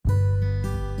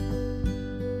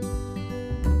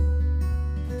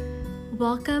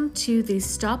Welcome to the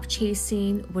Stop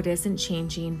Chasing What Isn't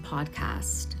Changing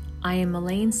podcast. I am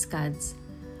Elaine Scuds,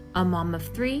 a mom of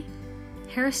three,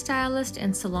 hairstylist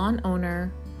and salon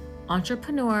owner,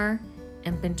 entrepreneur,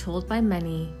 and been told by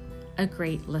many, a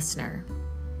great listener.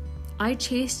 I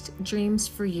chased dreams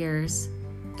for years,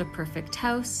 the perfect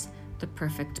house, the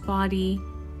perfect body,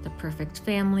 the perfect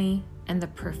family, and the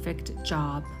perfect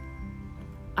job.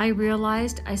 I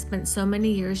realized I spent so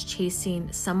many years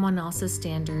chasing someone else's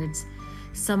standards,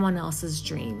 someone else's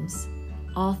dreams,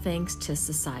 all thanks to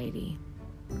society.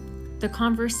 The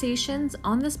conversations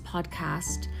on this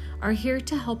podcast are here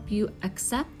to help you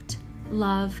accept,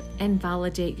 love, and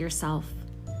validate yourself.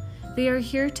 They are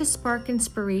here to spark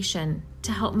inspiration,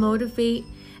 to help motivate,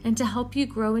 and to help you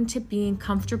grow into being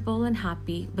comfortable and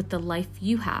happy with the life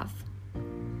you have.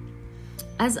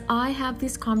 As I have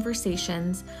these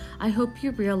conversations, I hope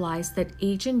you realize that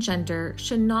age and gender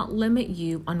should not limit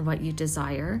you on what you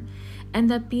desire, and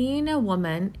that being a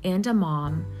woman and a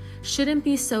mom shouldn't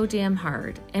be so damn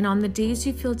hard, and on the days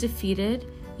you feel defeated,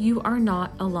 you are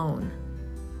not alone.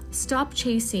 Stop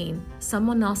chasing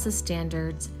someone else's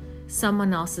standards,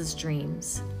 someone else's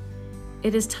dreams.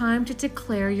 It is time to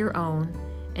declare your own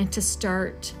and to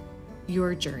start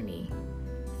your journey.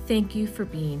 Thank you for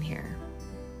being here.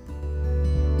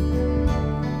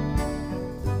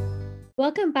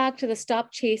 Welcome back to the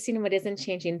Stop Chasing What Isn't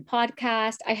Changing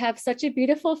podcast. I have such a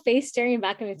beautiful face staring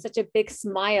back at me, such a big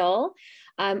smile.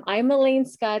 I'm Elaine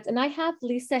Scuds, and I have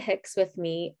Lisa Hicks with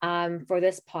me for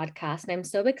this podcast. And I'm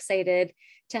so excited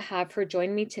to have her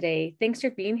join me today. Thanks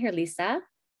for being here, Lisa.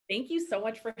 Thank you so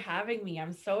much for having me.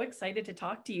 I'm so excited to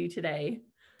talk to you today.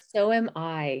 So am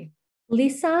I.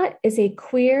 Lisa is a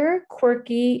queer,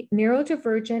 quirky,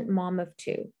 neurodivergent mom of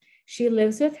two. She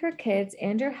lives with her kids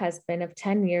and her husband of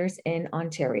 10 years in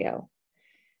Ontario.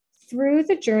 Through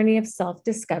the journey of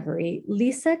self-discovery,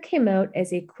 Lisa came out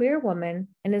as a queer woman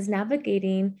and is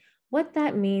navigating what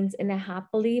that means in a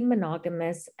happily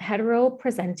monogamous,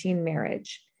 hetero-presenting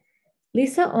marriage.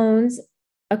 Lisa owns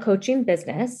a coaching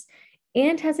business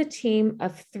and has a team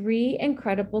of 3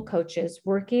 incredible coaches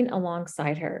working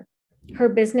alongside her. Her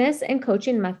business and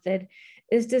coaching method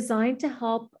is designed to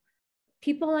help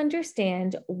people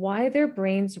understand why their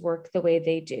brains work the way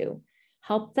they do,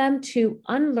 help them to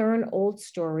unlearn old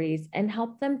stories, and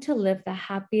help them to live the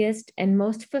happiest and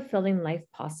most fulfilling life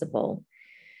possible.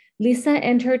 Lisa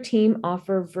and her team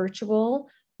offer virtual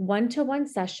one-to-one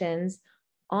sessions,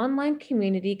 online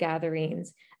community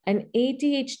gatherings, an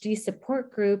ADHD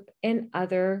support group, and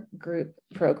other group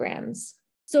programs.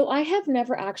 So I have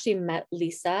never actually met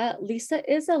Lisa.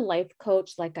 Lisa is a life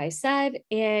coach, like I said,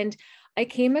 and I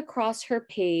came across her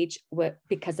page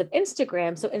because of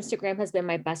Instagram. So Instagram has been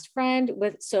my best friend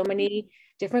with so many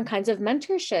different kinds of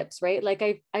mentorships, right?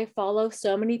 Like I follow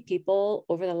so many people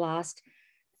over the last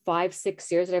 5-6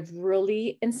 years that have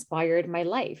really inspired my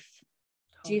life.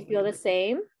 Do you feel the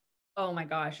same? Oh my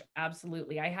gosh,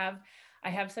 absolutely. I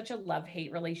have such a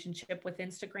love-hate relationship with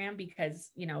Instagram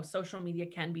because, social media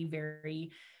can be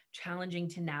very challenging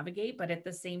to navigate, but at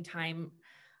the same time,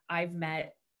 I've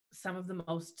met some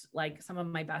of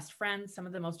my best friends, some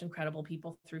of the most incredible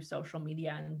people through social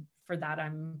media. And for that,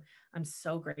 I'm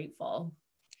so grateful.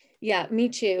 Yeah, me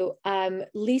too.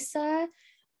 Lisa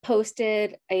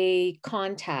posted a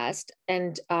contest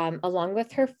and along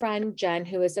with her friend Jen,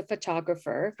 who is a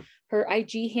photographer, her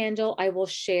IG handle I will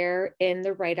share in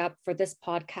the write-up for this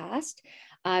podcast.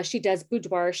 She does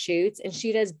boudoir shoots and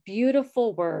she does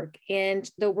beautiful work,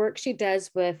 and the work she does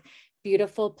with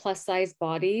beautiful plus size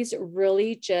bodies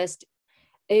really just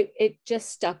it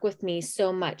just stuck with me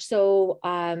so much. So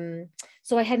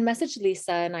I had messaged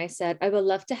Lisa and I said, I would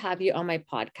love to have you on my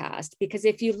podcast, because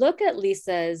if you look at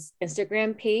Lisa's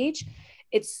Instagram page,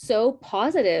 it's so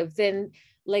positive. Then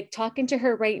like talking to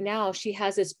her right now, she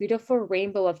has this beautiful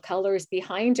rainbow of colors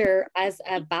behind her as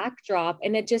a backdrop,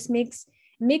 and it just makes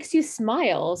you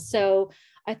smile. So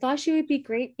I thought she would be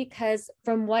great because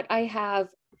from what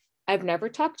I've never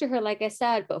talked to her, like I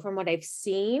said, but from what I've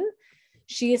seen,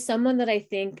 she is someone that I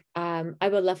think I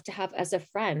would love to have as a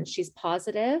friend. She's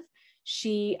positive.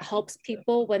 She helps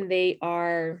people when they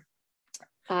are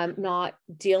not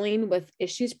dealing with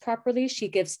issues properly. She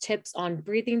gives tips on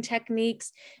breathing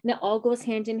techniques, and it all goes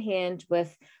hand in hand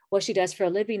with what she does for a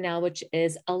living now, which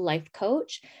is a life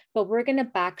coach. But we're going to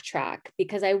backtrack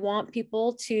because I want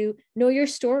people to know your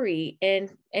story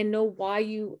and know why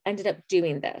you ended up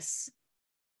doing this.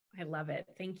 I love it.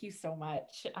 Thank you so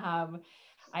much.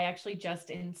 I actually just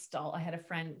installed, I had a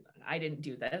friend, I didn't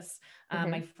do this.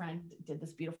 My friend did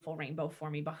this beautiful rainbow for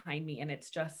me behind me. And it's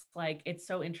just like, it's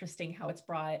so interesting how it's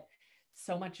brought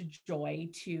so much joy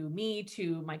to me,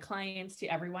 to my clients, to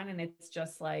everyone. And it's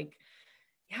just like,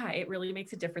 yeah, it really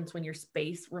makes a difference when your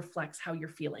space reflects how you're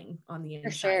feeling on the For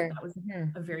inside. sure. That was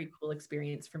a very cool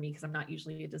experience for me because I'm not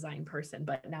usually a design person,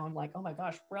 but now I'm like, oh my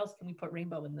gosh, where else can we put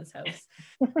rainbow in this house?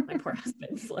 My poor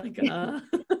husband's like,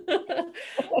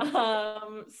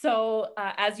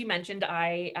 as you mentioned,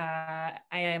 I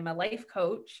am a life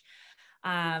coach.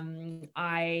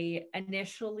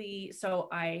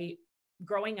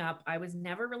 Growing up, I was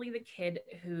never really the kid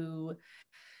who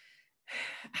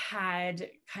had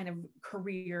kind of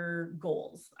career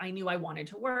goals. I knew I wanted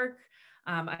to work.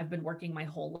 I've been working my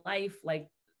whole life, like,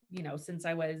 since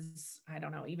I was, I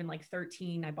don't know, even like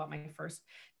 13, I bought my first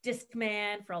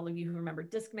Discman, for all of you who remember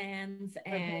Discmans.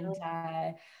 And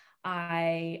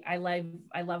I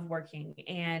love working.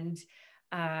 And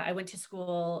I went to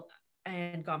school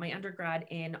and got my undergrad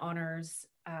in honors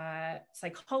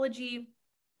psychology.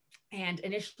 And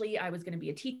initially I was going to be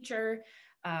a teacher.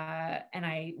 And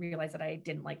I realized that I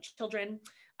didn't like children.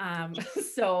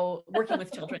 So working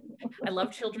with children, I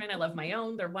love children. I love my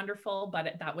own. They're wonderful,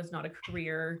 but that was not a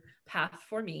career path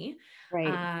for me.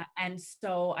 Right. And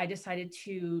so I decided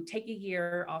to take a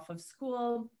year off of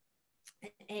school,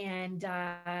 and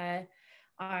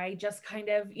I just kind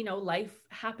of, life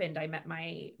happened. I met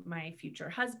my future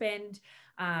husband.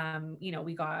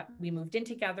 We moved in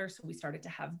together, so we started to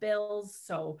have bills.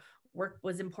 So work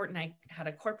was important. I had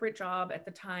a corporate job at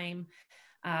the time,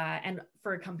 and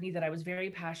for a company that I was very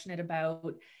passionate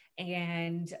about.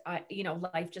 And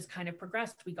life just kind of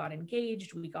progressed. We got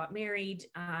engaged, we got married,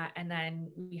 and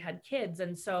then we had kids.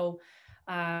 And so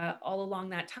all along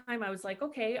that time, I was like,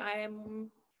 okay, I'm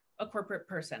a corporate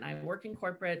person. I work in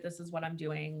corporate. This is what I'm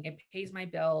doing. It pays my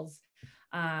bills.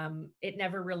 It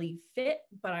never really fit,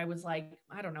 but I was like,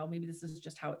 I don't know, maybe this is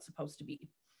just how it's supposed to be.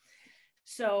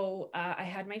 So I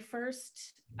had my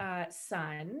first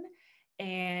son,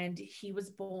 and he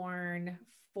was born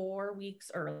 4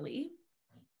 weeks early.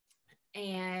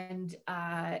 And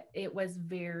it was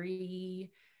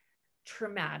very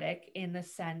traumatic in the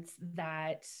sense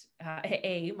that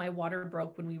my water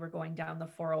broke when we were going down the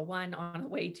 401 on the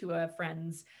way to a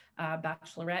friend's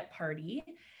bachelorette party.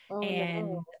 Oh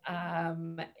And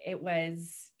no. it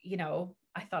was,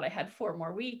 I thought I had 4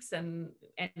 more weeks. And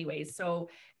anyways, so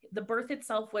the birth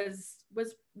itself was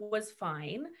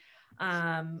fine.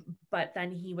 But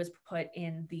then he was put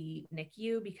in the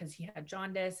NICU because he had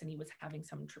jaundice and he was having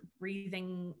some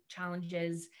breathing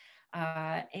challenges.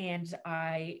 And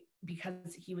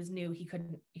because he was new,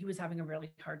 he was having a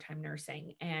really hard time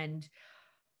nursing. And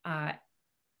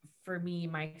for me,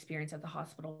 my experience at the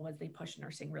hospital was they pushed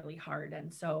nursing really hard.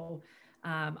 And so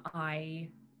I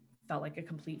felt like a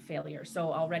complete failure.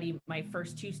 So already my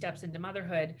first 2 steps into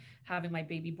motherhood, having my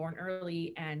baby born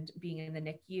early and being in the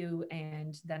NICU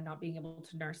and then not being able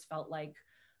to nurse, felt like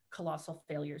colossal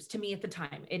failures to me at the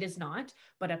time. It is not,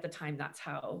 but at the time, that's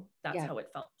how it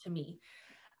felt to me.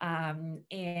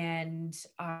 And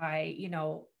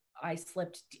I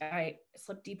slipped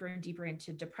deeper and deeper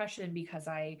into depression because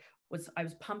I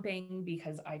was pumping,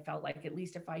 because I felt like at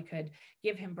least if I could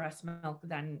give him breast milk,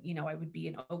 then, I would be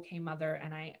an okay mother.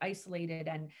 And I isolated,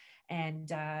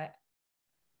 and I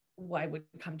would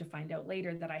come to find out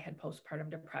later that I had postpartum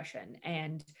depression.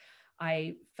 And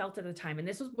I felt at the time, and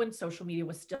this was when social media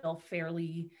was still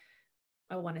fairly,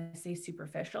 I want to say,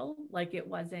 superficial. Like, it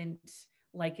wasn't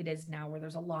like it is now, where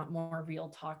there's a lot more real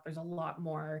talk. There's a lot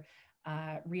more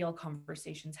real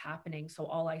conversations happening. So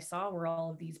all I saw were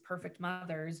all of these perfect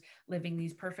mothers living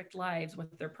these perfect lives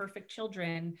with their perfect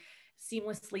children,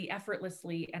 seamlessly,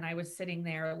 effortlessly. And I was sitting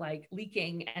there like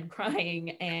leaking and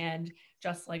crying and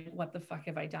just like, what the fuck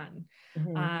have I done?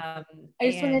 Mm-hmm. Um,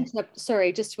 I just want and to interrupt.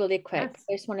 Sorry, just really quick. yes,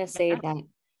 I just want to say yes, that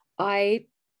I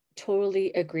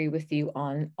totally agree with you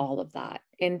on all of that.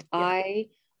 And yeah, I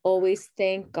always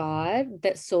thank God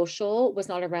that social was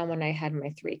not around when I had my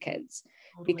 3 kids,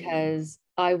 totally. because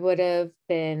it would have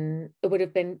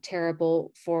been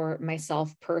terrible for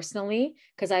myself personally,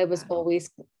 because I was Yeah,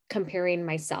 always comparing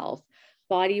myself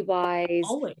body wise,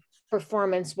 always,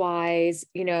 performance wise,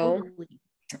 totally.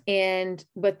 and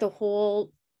with the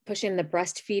whole pushing the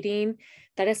breastfeeding,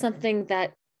 that is something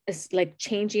that is like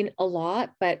changing a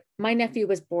lot. But my nephew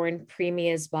was born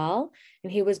preemie as well,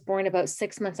 and he was born about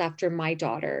 6 months after my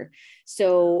daughter.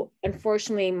 So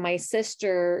unfortunately, my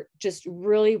sister just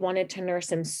really wanted to nurse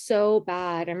him so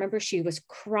bad. I remember she was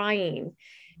crying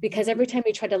because every time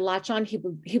he tried to latch on, he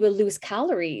would lose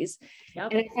calories.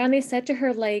 Yep. And I finally said to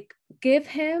her, like, give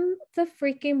him the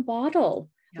freaking bottle.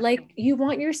 Yep. Like, you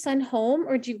want your son home,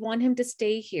 or do you want him to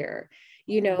stay here?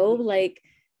 Totally. Like,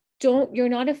 you're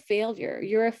not a failure.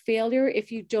 You're a failure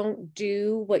if you don't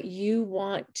do what you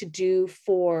want to do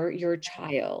for your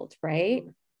child, right?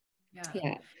 Yeah.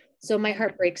 Yeah. So my And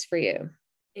heart breaks for you.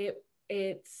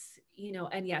 it's, you know,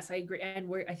 and yes, I agree. And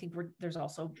I think there's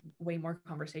also way more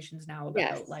conversations now about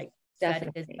Yes, like fed is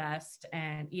definitely. best,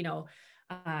 and, you know,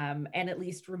 and at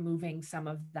least removing some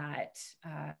of that,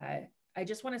 I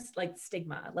just want to like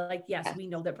stigma. Like, yes, Yes. we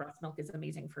know that breast milk is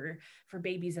amazing for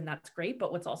babies, and that's great.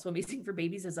 But what's also amazing for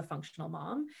babies is a functional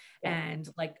mom, Yeah. and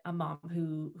like a mom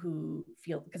who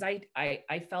feel, because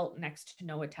I felt next to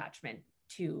no attachment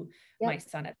to my Yep.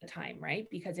 son at the time, right?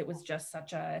 Because it was just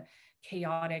such a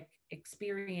chaotic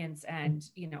experience. And,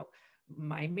 you know,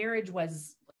 my marriage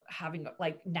was having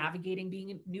like navigating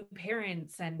being new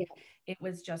parents, and Yeah. it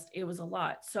was a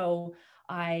lot. So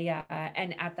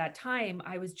and at that time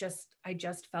I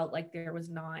just felt like there was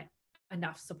not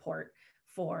enough support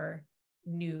for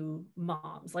new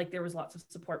moms. Like there was lots of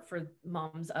support for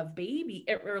moms of baby,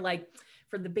 or like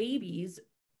for the babies,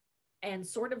 and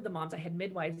sort of the moms. I had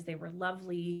midwives, they were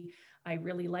lovely, I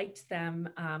really liked them,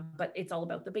 but it's all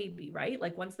about the baby, right?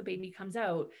 Like once the baby comes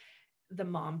out, the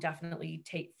mom definitely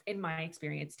takes, in my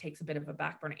experience, takes a bit of a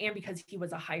back burner. And because he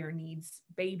was a higher needs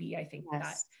baby, I think that,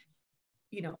 Yes.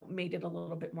 you know, made it a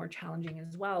little bit more challenging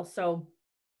as well. So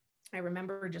I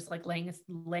remember just like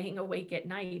laying awake at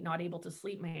night, not able to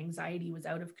sleep. My anxiety was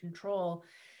out of control,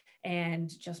 and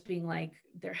just being like,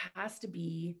 there has to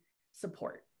be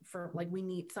support for, like, we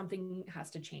need, something has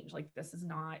to change. Like this is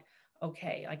not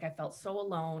okay. Like I felt so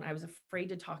alone. I was afraid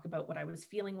to talk about what I was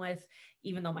feeling with,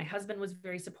 even though my husband was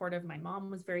very supportive, my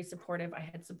mom was very supportive, I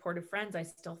had supportive friends. I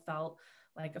still felt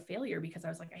like a failure because I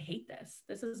was like, I hate this.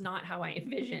 This is not how I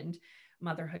envisioned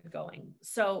motherhood going.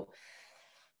 So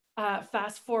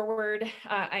fast forward,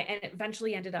 I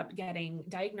eventually ended up getting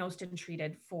diagnosed and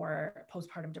treated for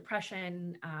postpartum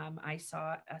depression. I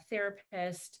saw a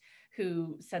therapist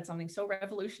who said something so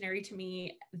revolutionary to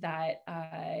me that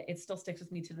it still sticks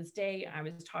with me to this day. I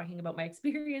was talking about my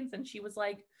experience, and she was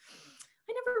like,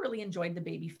 I never really enjoyed the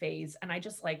baby phase. And I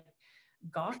just like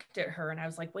gawked at her, and I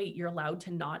was like, wait, you're allowed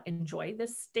to not enjoy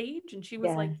this stage? And she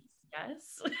was Yeah. like,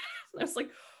 yes. I was like,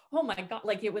 oh my God.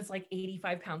 Like it was like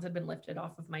 85 pounds had been lifted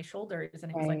off of my shoulders.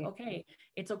 And it was like, Right. okay,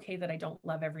 it's okay that I don't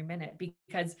love every minute,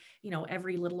 because, you know,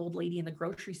 every little old lady in the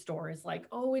grocery store is like,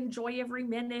 oh, enjoy every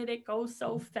minute. It goes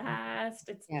so fast.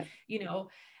 It's, Yeah. you know,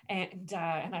 and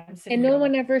I'm And sitting no here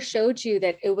one like, ever showed you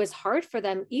that it was hard for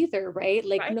them either, right?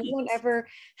 Like no right, one ever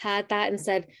had that and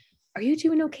said, are you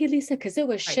doing okay, Lisa? Because it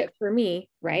was right, shit for me,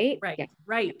 right? right, Yeah.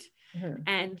 right. Mhm.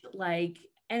 And like,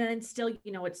 and then still,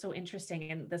 you know, it's so interesting,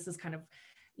 and this is kind of,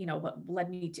 you know, what led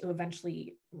me to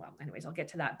eventually, well, anyways, I'll get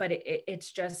to that. But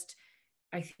it's just,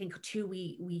 I think too,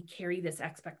 we carry this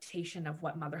expectation of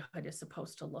what motherhood is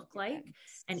supposed to look like.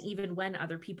 And Yes. even when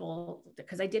other people,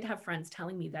 because I did have friends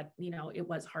telling me that, you know, it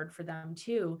was hard for them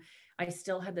too, I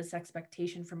still had this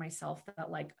expectation for myself that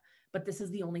like, but this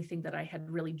is the only thing that I had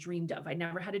really dreamed of. I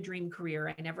never had a dream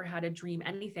career. I never had a dream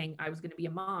anything. I was going to be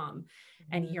a mom.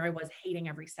 And Mhm. here I was hating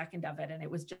every second of it. And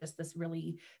it was just this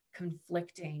really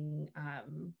conflicting,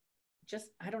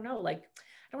 just, I don't know, like,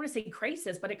 I don't want to say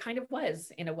crisis, but it kind of was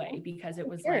in a way, because it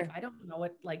was like, Sure. I don't know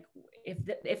what, like,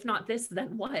 if not this,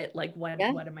 then what? Like,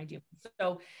 Yeah. what am I doing?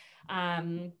 So,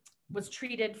 um, was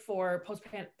treated for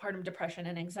postpartum depression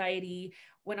and anxiety,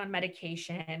 went on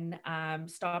medication,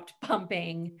 stopped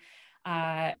pumping,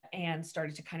 and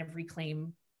started to kind of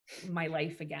reclaim my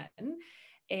life again.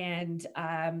 And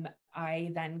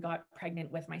I then got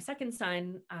pregnant with my second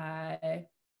son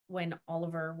when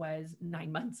Oliver was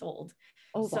 9 months old.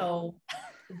 Oh, wow. So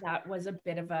that was a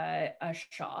bit of a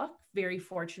shock. Very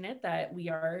fortunate that we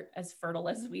are as fertile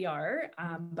as we are,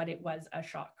 but it was a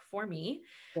shock for me,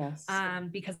 Yes.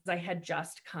 because I had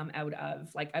just come out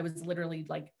of, like, I was literally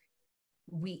like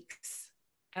weeks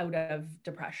out of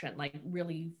depression, like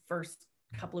really first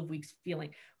couple of weeks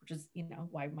feeling, which is, you know,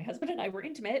 why my husband and I were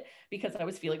intimate, because I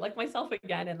was feeling like myself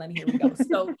again. And then here we go.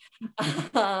 So,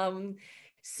 um,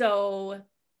 so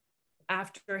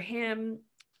after him,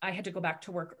 I had to go back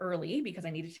to work early because I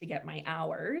needed to get my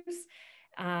hours.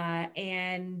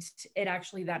 And it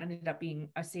actually, that ended up being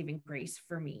a saving grace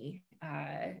for me,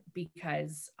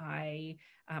 because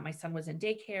my son was in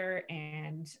daycare,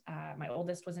 and my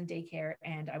oldest was in daycare,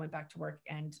 and I went back to work.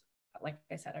 And like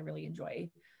I said, I really enjoy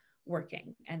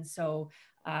working. And so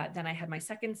then I had my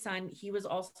second son. He was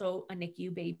also a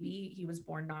NICU baby. He was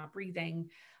born not breathing.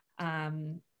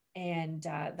 And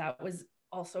that was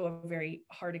also a very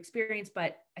hard experience.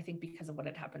 But I think because of what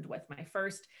had happened with my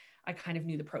first, I kind of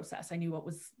knew the process. I knew what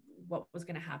was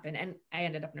going to happen, and I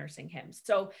ended up nursing him.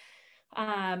 So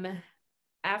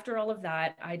after all of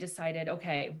that, I decided,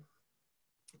 okay,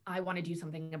 I want to do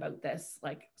something about this,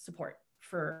 like support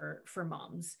for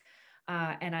moms.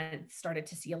 And I started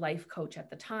to see a life coach at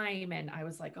the time. And I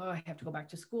was like, oh, I have to go back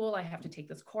to school. I have to take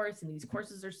this course. And these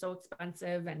courses are so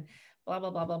expensive and blah,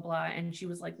 blah, blah, blah, blah. And she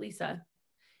was like, Lisa,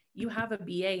 you have a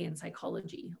BA in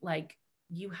psychology. Like,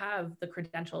 you have the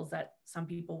credentials that some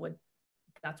people would,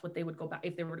 that's what they would go back.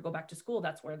 If they were to go back to school,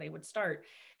 that's where they would start.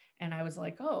 And I was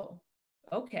like, oh,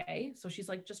 okay. So she's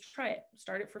like, just try it,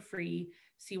 start it for free,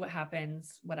 see what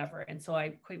happens, whatever. And so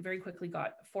I very quickly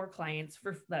got 4 clients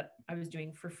for that I was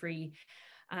doing for free.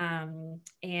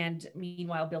 And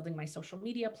meanwhile, building my social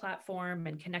media platform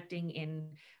and connecting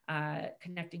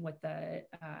with the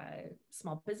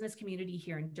small business community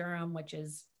here in Durham, which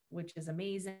is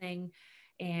amazing.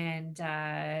 And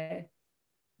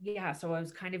yeah, so I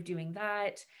was kind of doing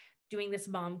that, doing this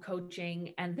mom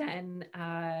coaching, and then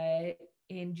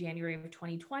in January of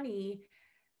 2020,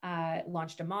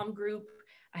 launched a mom group.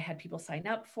 I had people sign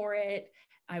up for it.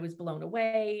 I was blown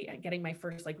away getting my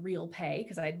first like real pay,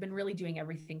 because I'd been really doing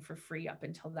everything for free up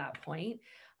until that point.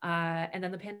 And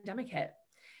then the pandemic hit,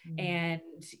 and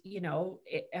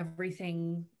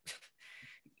everything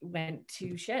went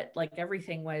to shit. Like,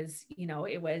 everything was,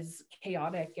 it was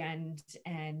chaotic,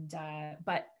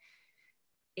 but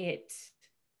it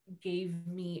gave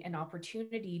me an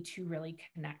opportunity to really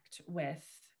connect with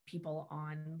people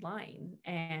online.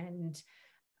 And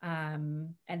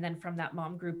then from that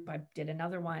mom group, I did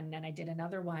another one, and I did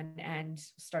another one, and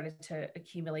started to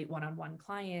accumulate one-on-one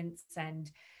clients.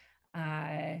 And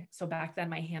so back then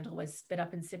my handle was Spit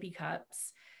Up and Sippy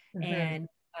Cups. And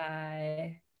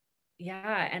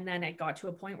yeah, and then it got to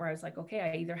a point where I was like, okay,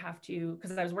 I either have to,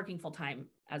 because I was working full time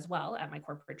as well at my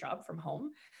corporate job from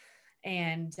home.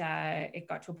 And it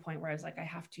got to a point where I was like, I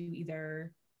have to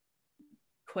either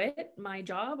quit my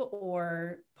job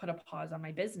or put a pause on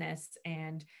my business.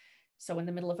 And so in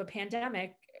the middle of a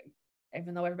pandemic,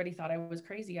 even though everybody thought I was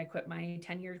crazy, I quit my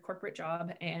 10-year corporate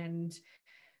job and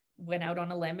went out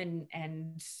on a limb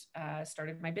and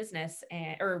started my business,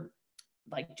 or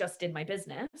like just did my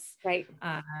business. Right.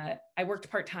 I worked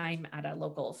part-time at a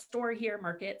local store here,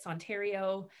 Markets,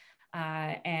 Ontario. So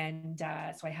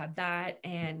I had that,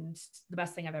 and the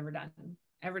best thing I've ever done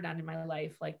in my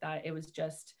life. Like that, it was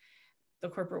just, the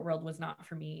corporate world was not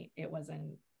for me. It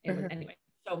wasn't, it was anyway.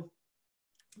 So,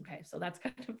 okay. So that's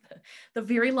kind of the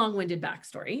very long-winded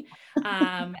backstory.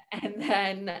 And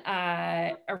then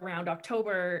around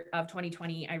October of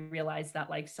 2020, I realized that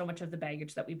like so much of the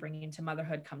baggage that we bring into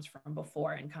motherhood comes from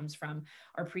before, and comes from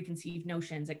our preconceived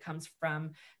notions. It comes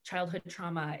from childhood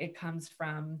trauma. It comes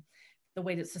from the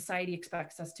way that society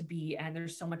expects us to be. And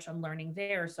there's so much unlearning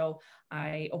there. So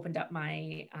I opened up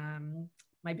my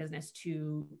my business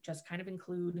to just kind of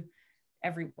include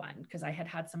everyone, because I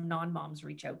had some non-moms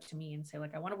reach out to me and say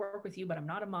like, I want to work with you, but I'm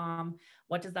not a mom.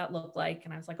 What does that look like?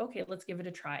 And I was like, okay, let's give it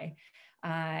a try.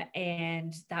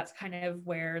 And that's kind of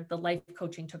where the life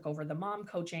coaching took over the mom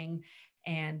coaching.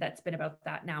 And that's been about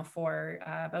that now for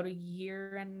about a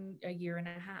year and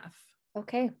a half.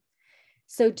 Okay.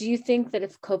 So do you think that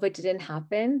if COVID didn't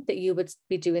happen, that you would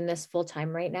be doing this full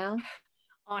time right now?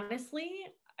 Honestly,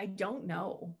 I don't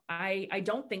know. I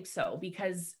don't think so,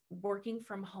 because working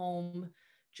from home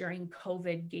during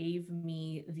COVID gave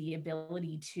me the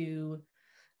ability to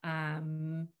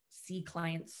see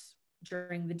clients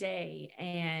during the day,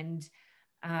 and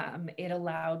it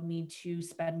allowed me to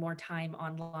spend more time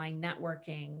online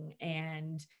networking.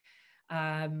 And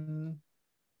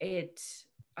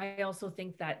I also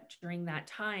think that during that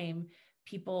time,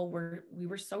 we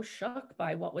were so shook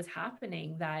by what was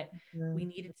happening that we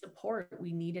needed support.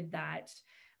 We needed that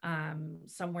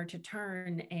somewhere to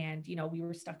turn. And, we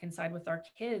were stuck inside with our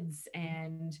kids,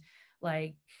 and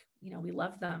like, we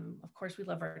love them. Of course we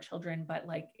love our children, but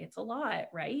like, it's a lot,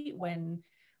 right? When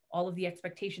all of the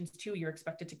expectations too, you're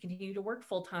expected to continue to work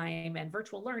full time, and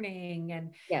virtual learning,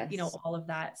 and, Yes. all of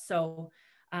that. So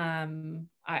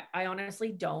I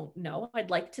honestly don't know. I'd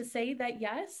like to say that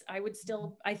yes, I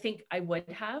think I would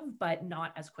have, but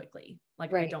not as quickly.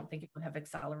 Like, I Right. don't think it would have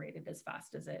accelerated as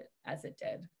fast as it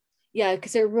did. Yeah,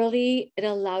 because it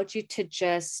allowed you to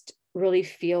just really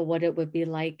feel what it would be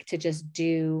like to just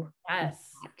do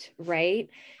Yes, that, right?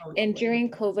 And totally.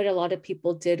 during COVID, a lot of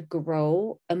people did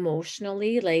grow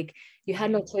emotionally. Like, you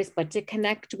had no Right. choice but to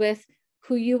connect with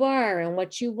who you are and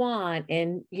what you want.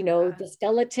 And, Yeah. the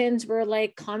skeletons were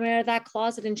like coming out of that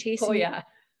closet and Oh chasing you. yeah.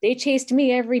 They chased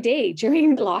me every day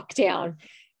during lockdown.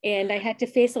 And I had to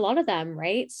face a lot of them,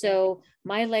 right? Yeah. So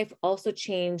my life also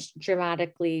changed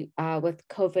dramatically with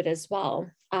COVID as well.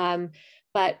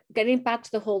 But getting back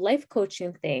to the whole life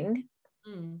coaching thing,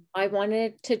 Mm. I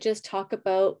wanted to just talk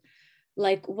about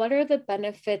like, what are the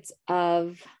benefits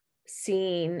of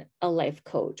seeing a life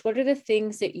coach? What are the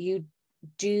things that you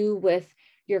do with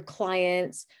your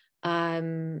clients?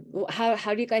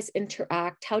 How do you guys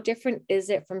interact? How different is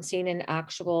it from seeing an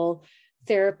actual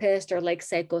therapist or like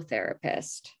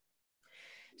psychotherapist?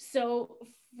 So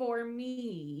for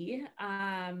me,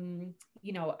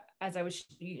 as I was,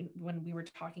 when we were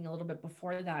talking a little bit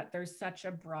before that, there's such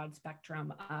a broad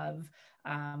spectrum of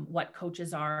what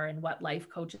coaches are and what life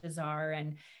coaches are.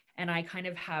 And I kind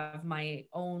of have my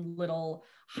own little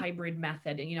hybrid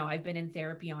method. And, I've been in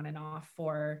therapy on and off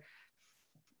for,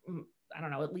 I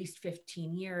don't know, at least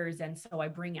 15 years. And so I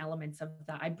bring elements of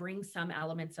that. I bring some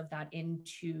elements of that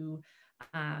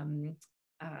um,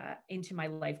 into my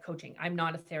life coaching. I'm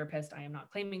not a therapist. I am not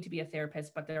claiming to be a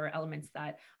therapist, but there are elements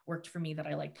that worked for me that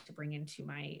I like to bring into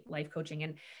my life coaching.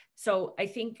 And so I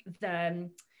think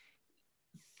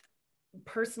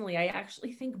personally, I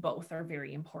actually think both are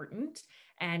very important.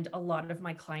 And a lot of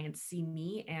my clients see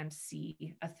me and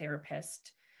see a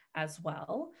therapist as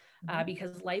well,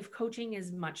 because life coaching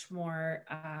is much more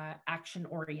action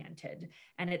oriented.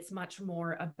 And it's much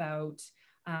more about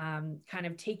kind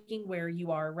of taking where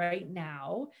you are right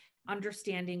now,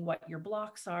 understanding what your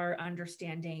blocks are,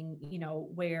 understanding,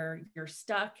 where you're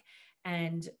stuck,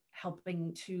 and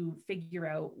helping to figure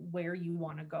out where you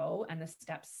want to go and the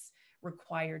steps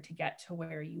required to get to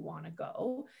where you want to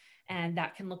go. And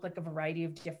that can look like a variety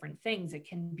of different things. It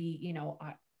can be,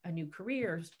 a new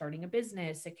career, starting a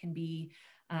business. It can be,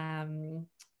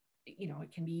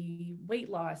 it can be weight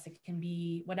loss. It can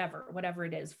be whatever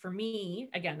it is. For me,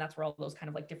 again, that's where all those kind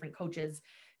of like different coaches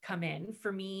come in.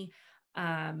 For me,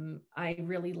 I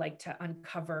really like to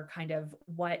uncover kind of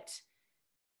what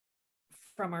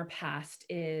from our past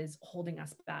is holding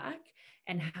us back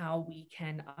and how we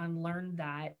can unlearn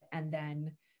that and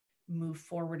then move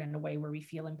forward in a way where we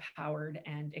feel empowered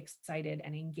and excited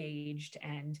and engaged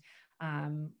and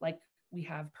like we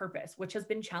have purpose, which has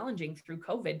been challenging through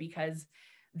COVID because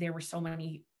there were so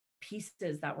many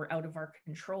pieces that were out of our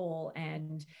control.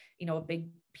 And, a big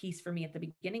piece for me at the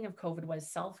beginning of COVID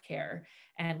was self-care.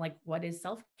 And like, what is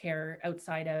self-care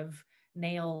outside of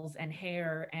nails and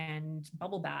hair and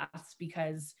bubble baths?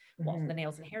 Because well, the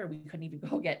nails and hair we couldn't even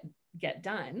go get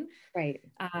done. Right.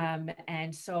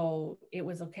 And so it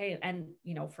was okay. And,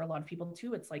 for a lot of people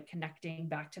too, it's like connecting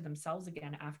back to themselves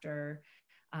again after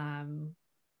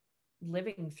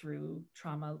living through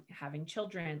trauma, having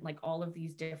children, like all of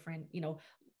these different,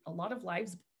 a lot of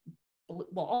lives,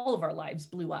 well, all of our lives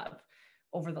blew up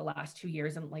over the last 2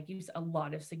 years. And like you said, a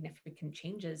lot of significant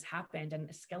changes happened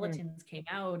and skeletons came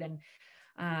out, and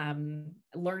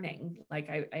learning, like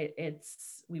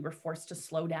we were forced to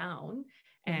slow down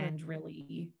and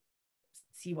really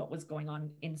see what was going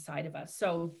on inside of us.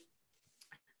 So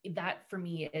that for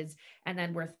me is, and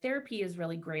then where therapy is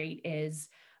really great is,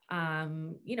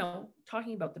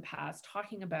 talking about the past,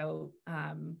 talking about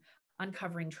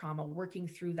uncovering trauma, working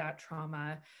through that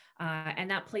trauma.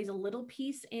 And that plays a little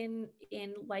piece in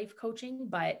life coaching,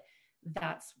 but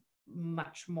that's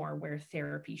much more where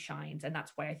therapy shines. And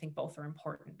that's why I think both are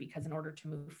important, because in order to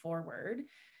move forward,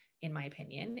 in my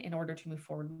opinion, in order to move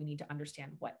forward, we need to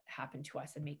understand what happened to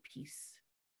us and make peace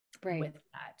with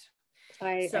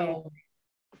that. So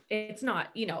it's not,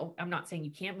 I'm not saying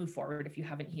you can't move forward if you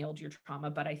haven't healed your trauma,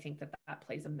 but I think that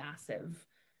plays a massive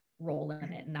role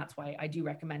in it. And that's why I do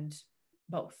recommend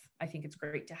both. I think it's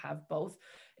great to have both.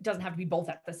 It doesn't have to be both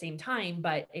at the same time,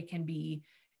 but it can be,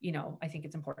 I think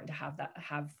it's important to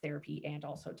have therapy and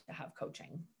also to have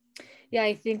coaching. Yeah,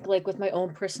 I think like with my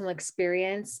own personal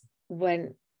experience,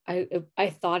 when I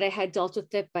thought I had dealt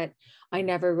with it, but I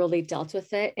never really dealt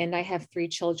with it. And I have 3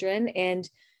 children, and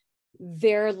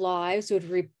their lives would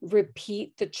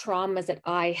repeat the traumas that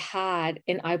I had,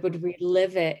 and I would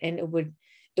relive it, and it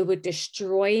would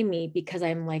destroy me because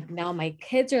I'm like, now my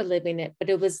kids are living it. But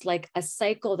it was like a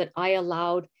cycle that I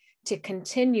allowed to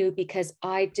continue because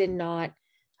I did not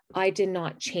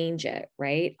change it.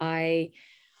 Right.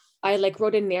 I like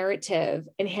wrote a narrative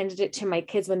and handed it to my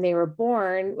kids when they were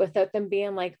born without them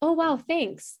being like, oh, wow,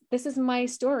 thanks. This is my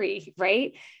story.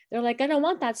 Right. They're like, I don't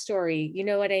want that story. You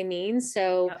know what I mean?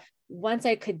 So once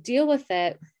I could deal with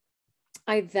it,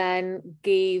 I then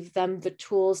gave them the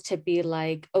tools to be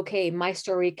like, okay, my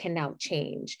story can now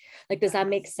change. Like, does that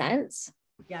make sense?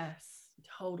 Yes,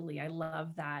 totally. I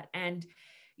love that. And,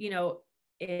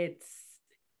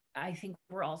 I think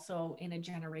we're also in a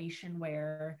generation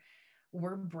where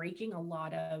we're breaking a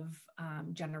lot of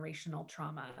generational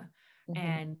trauma.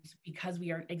 And because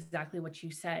we are exactly what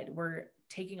you said, we're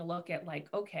taking a look at like,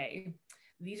 okay,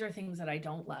 these are things that I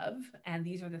don't love. And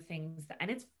these are the things that, and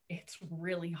it's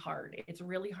really hard. It's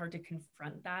really hard to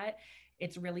confront that.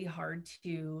 It's really hard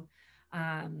to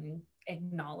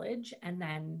acknowledge and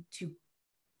then to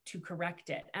correct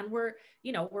it. And we're,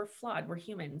 you know, we're flawed. We're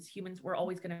humans. We're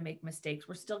always going to make mistakes.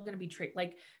 We're still going to be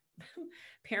like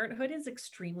parenthood is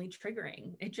extremely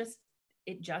triggering. It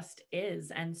just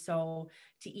is. And so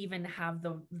to even have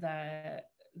the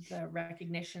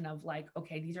recognition of like,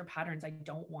 okay, these are patterns I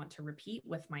don't want to repeat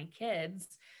with my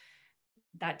kids,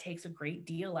 that takes a great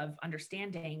deal of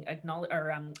understanding, acknowledge,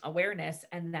 or awareness,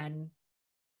 and then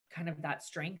kind of that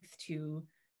strength to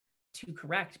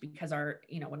correct. Because our,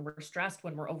 you know, when we're stressed,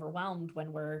 when we're overwhelmed,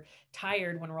 when we're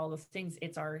tired, when we're all those things,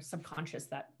 it's our subconscious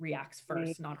that reacts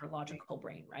first, not our logical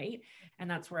brain, right? And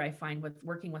that's where I find with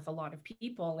working with a lot of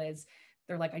people is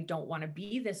they're like, I don't want to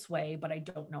be this way, but I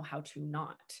don't know how to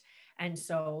not. And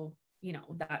so, you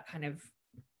know, that kind of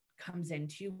comes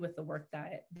into with the work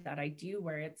that I do,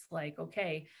 where it's like,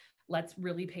 okay, let's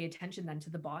really pay attention then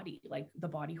to the body. Like the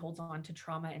body holds on to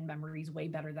trauma and memories way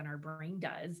better than our brain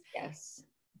does. Yes.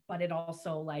 But it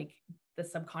also, like, the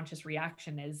subconscious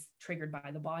reaction is triggered by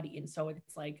the body. And so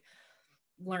it's like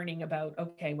learning about,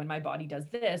 okay, when my body does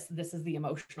this, this is the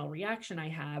emotional reaction I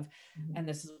have, and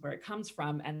this is where it comes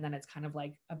from. And then it's kind of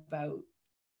like about,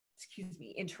 excuse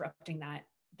me, interrupting that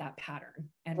pattern.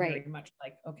 And very much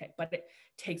like, okay, but it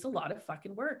takes a lot of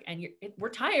fucking work, and we're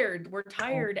tired,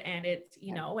 and it's,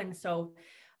 you know. And so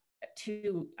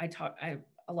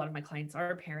a lot of my clients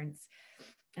are parents,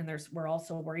 and we're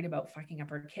also worried about fucking up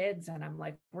our kids. And I'm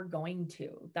like,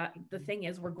 the thing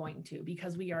is, we're going to,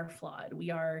 because we are flawed.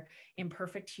 We are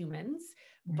imperfect humans.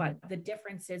 But the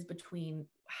difference is between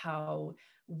how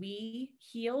we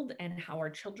healed and how our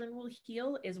children will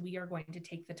heal is we are going to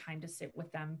take the time to sit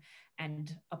with them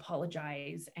and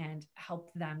apologize and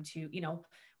help them to, you know,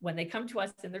 when they come to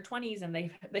us in their 20s and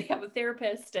they have a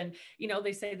therapist, and, you know,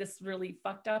 they say, this really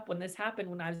fucked up when this happened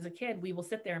when I was a kid, we will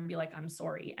sit there and be like, I'm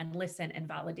sorry, and listen and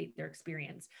validate their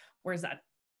experience. Whereas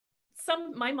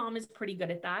my mom is pretty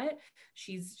good at that.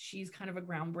 She's kind of a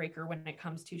groundbreaker when it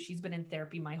comes to, she's been in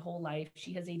therapy my whole life.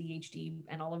 She has ADHD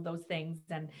and all of those things.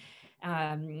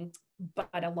 And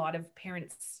but a lot of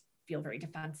parents feel very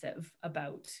defensive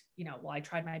about, you know, well, I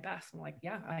tried my best. I'm like,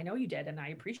 yeah, I know you did, and I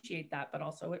appreciate that, but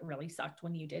also it really sucked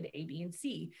when you did A, B, and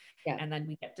C. Yeah. And then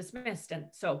we get dismissed. And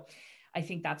so I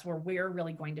think that's where we're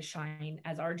really going to shine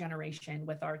as our generation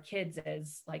with our kids,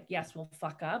 is like, yes, we'll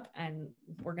fuck up and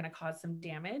we're going to cause some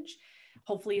damage.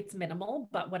 Hopefully it's minimal,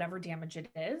 but whatever damage it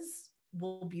is,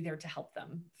 we'll be there to help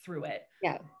them through it.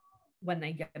 Yeah. When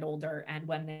they get older and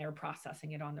when they're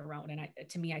processing it on their own. And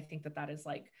to me, I think that is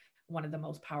like one of the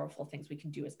most powerful things we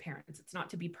can do as parents. It's not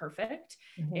to be perfect.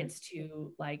 It's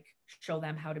to like show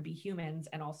them how to be humans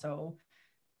and also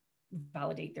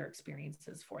validate their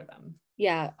experiences for them.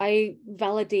 Yeah,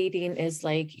 validating is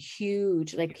like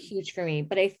huge for me.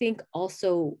 But I think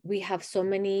also we have so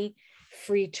many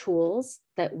free tools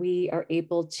that we are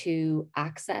able to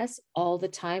access all the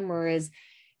time. Whereas,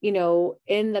 you know,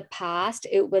 in the past,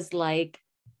 it was like,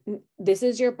 this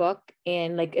is your book,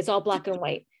 and like, it's all black and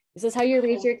white. This is how you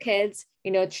raise your kids.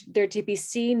 You know, they're to be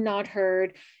seen, not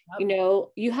heard. You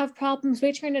know, you have problems,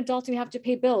 wait, you're an adult and you have to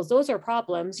pay bills. Those are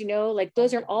problems, you know, like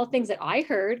those are all things that I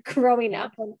heard growing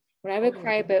up when I would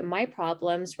cry about my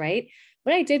problems, right?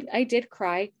 But I did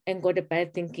cry and go to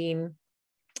bed thinking,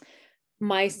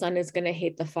 my son is going to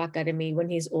hate the fuck out of me when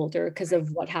he's older because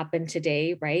of what happened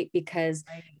today, right? Because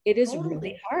it is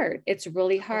really hard. It's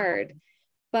really hard.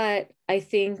 But I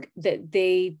think that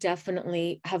they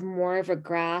definitely have more of a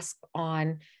grasp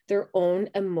on their own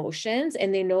emotions,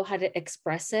 and they know how to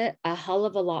express it a hell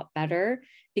of a lot better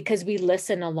because we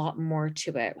listen a lot more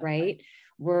to it, right?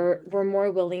 We're more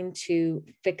willing to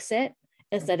fix it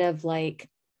instead of like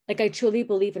I truly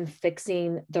believe in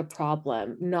fixing the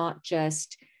problem, not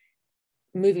just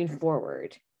moving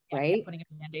forward, right? Putting a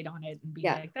Band-Aid on it and being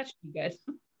like, that should be good.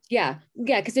 Yeah.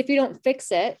 Because if you don't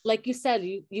fix it, like you said,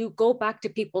 you go back to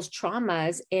people's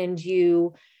traumas and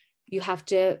you have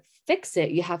to fix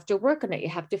it. You have to work on it. You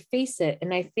have to face it.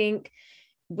 And I think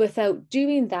without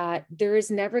doing that, there is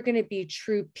never going to be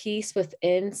true peace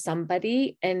within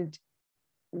somebody. And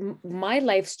my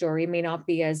life story may not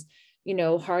be as, you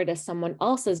know, hard as someone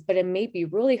else's, but it may be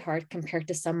really hard compared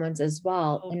to someone's as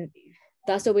well. And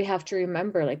that's what we have to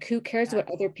remember. Like, who cares what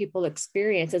other people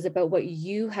experience? It's about what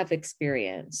you have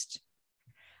experienced.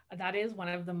 That is one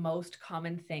of the most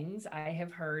common things I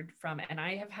have heard from, and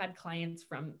I have had clients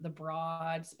from the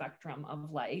broad spectrum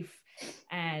of life,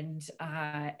 and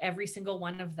every single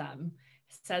one of them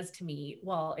says to me,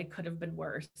 well, it could have been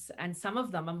worse. And some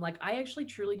of them I'm like, I actually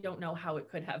truly don't know how it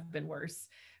could have been worse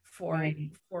for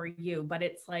Right. for you. But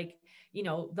it's like,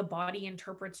 the body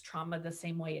interprets trauma the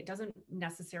same way. It doesn't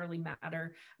necessarily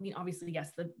matter. I mean, obviously,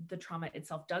 yes, the trauma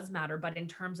itself does matter, but in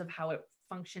terms of how it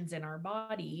functions in our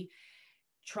body,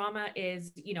 trauma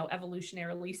is,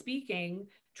 evolutionarily speaking,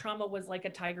 trauma was like a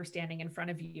tiger standing in front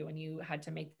of you and you had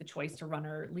to make the choice to run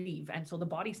or leave. And so the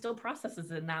body still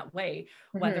processes in that way,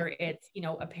 Mhm. whether it's,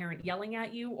 a parent yelling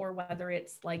at you, or whether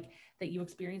it's like that you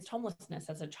experienced homelessness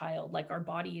as a child. Like, our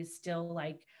body is still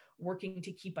like working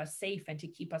to keep us safe and to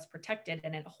keep us protected.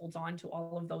 And it holds on to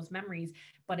all of those memories,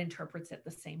 but interprets it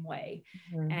the same way.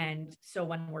 Mhm. And so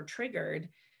when we're triggered,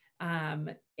 um,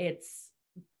 it's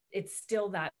it's still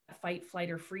that fight, flight,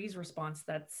 or freeze response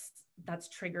that's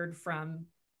triggered from,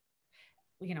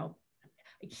 you know,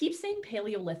 I keep saying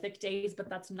Paleolithic days, but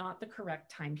that's not the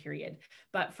correct time period.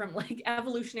 But from like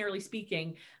evolutionarily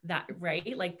speaking, that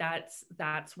right, like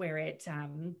that's where it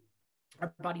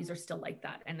our bodies are still like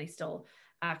that and they still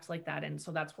act like that. And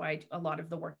so that's why a lot of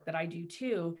the work that I do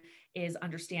too is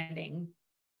understanding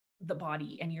the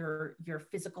body and your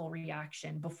physical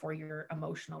reaction before your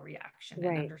emotional reaction, and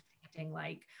Right. understanding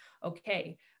like,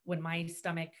 okay, when my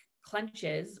stomach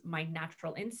clenches, my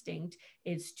natural instinct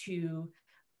is to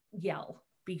yell,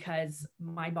 because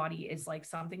my body is like,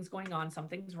 something's going on,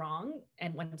 something's wrong.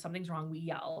 And when something's wrong, we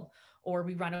yell, or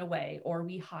we run away, or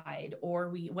we hide, or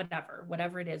we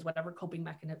whatever it is, whatever coping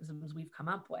mechanisms we've come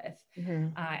up with.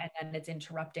 Mhm. And then it's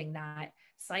interrupting that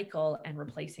cycle and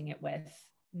replacing it with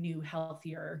new,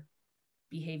 healthier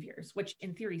behaviors, which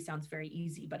in theory sounds very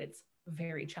easy, but it's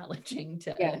very challenging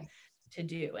to Yes.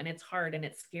 do. And it's hard and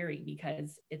it's scary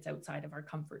because it's outside of our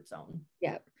comfort zone.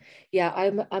 Yeah. Yeah.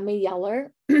 I'm a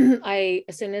yeller.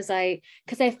 As soon as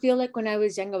because I feel like when I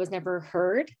was young, I was never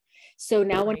heard. So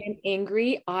now when Right. I'm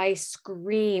angry, I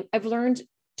scream. I've learned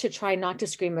to try not to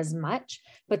scream as much,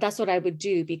 but that's what I would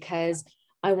do because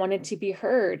I wanted to be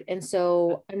heard. And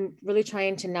so I'm really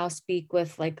trying to now speak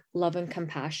with like love and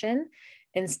compassion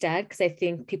instead, because I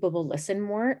think people will listen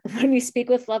more when you speak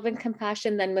with love and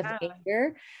compassion than with Yeah.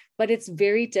 anger. But it's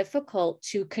very difficult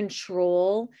to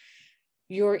control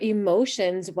your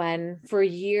emotions when for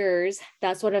years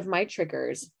that's one of my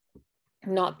triggers,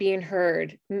 not being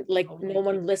heard, like no Totally.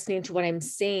 one listening to what I'm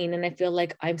saying, and I feel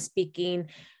like I'm speaking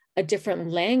a different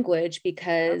language Yep.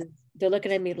 because they're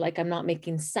looking at me like I'm not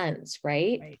making sense,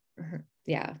 right? Right. Mhm.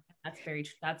 Yeah. That's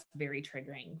very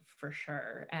triggering for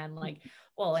sure. And like,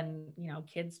 well, and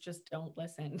kids just don't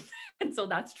listen. And so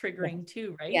that's Yeah. triggering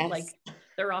too, right? Yes. Like,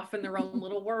 they're off in their own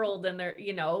little world, and they're,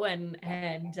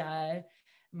 and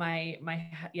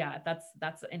yeah,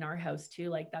 that's in our house too.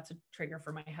 Like, that's a trigger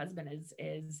for my husband,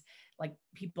 is like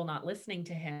people not listening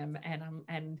to him.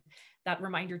 And that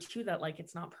reminder too, that like,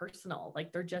 it's not personal.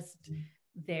 Like, they're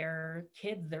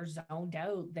kids, they're zoned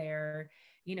out,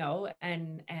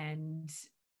 and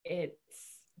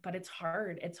but it's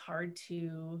hard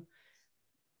to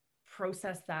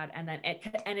process that. And then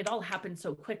it all happens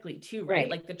so quickly too, right? Right.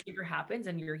 Like, the trigger happens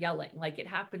and you're yelling, like, it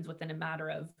happens within a matter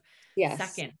of Yes.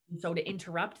 seconds. And so to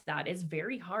interrupt that is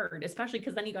very hard, especially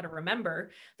because then you got to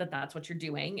remember that that's what you're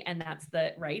doing, and that's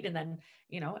the right. And then,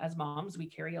 as moms, we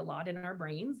carry a lot in our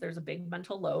brains. There's a big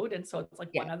mental load, and so it's like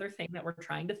Yeah. one other thing that we're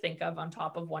trying to think of on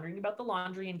top of wondering about the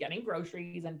laundry and getting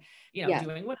groceries and Yeah.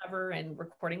 doing whatever, and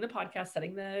recording the podcast,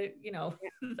 setting the the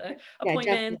Yeah, appointments,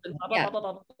 and definitely. blah blah Yeah, blah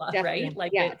blah blah blah, right? definitely.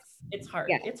 Like, Yeah. it's hard.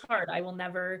 Yeah. It's hard. I will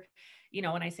never,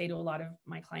 and I say to a lot of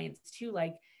my clients too,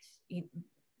 like,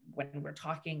 when we're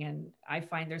talking, and I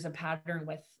find there's a pattern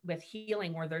with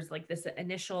healing, where there's like this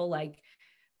initial, like,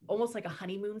 almost like a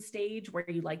honeymoon stage, where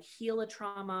you like heal a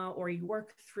trauma or you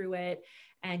work through it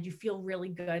and you feel really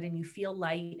good and you feel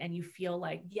light and you feel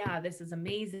like, yeah, this is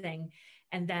amazing.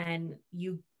 And then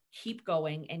you keep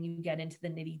going and you get into the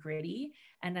nitty gritty,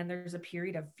 and then there's a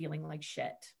period of feeling like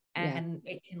shit, Yeah. and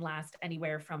it can last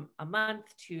anywhere from a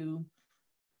month to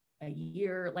a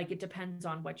year. Like, it depends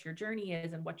on what your journey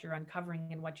is and what you're uncovering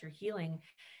and what you're healing.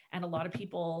 And a lot of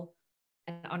people,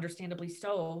 and understandably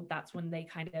so, that's when they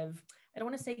kind of, I don't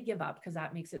want to say give up, because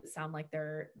that makes it sound like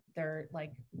they're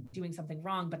like doing something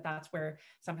wrong, but that's where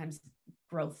sometimes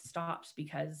growth stops,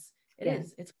 because Yeah.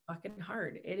 it's fucking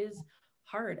hard. It is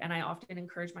hard. And I often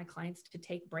encourage my clients to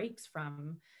take breaks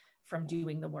from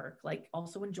doing the work. Like,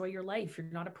 also enjoy your life. You're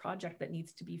not a project that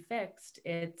needs to be fixed.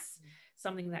 It's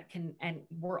something that can, and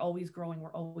we're always growing,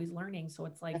 we're always learning. So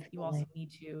it's like, you also Definitely.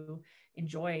 need to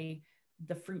enjoy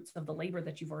the fruits of the labor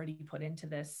that you've already put into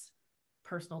this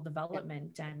personal Yeah.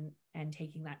 development, and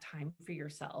taking that time for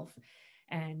yourself.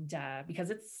 And because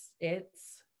it's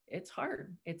it's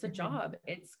hard. It's a Mhm. job.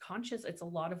 It's conscious. It's a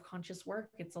lot of conscious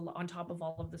work. It's on top of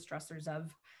all of the stressors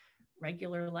of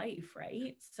regular life.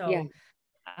 Right. Yeah, So,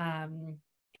 um,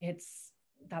 it's,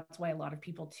 that's why a lot of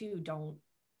people too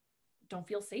don't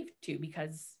feel safe to,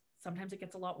 because sometimes it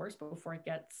gets a lot worse before it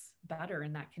gets better.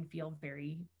 And that can feel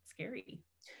very scary.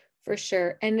 for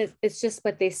sure. And it's just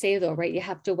what they say though, right? You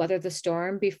have to weather the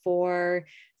storm before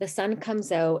the sun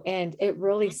comes out. And it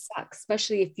really Mhm. sucks,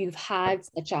 especially if you've had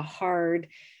such a hard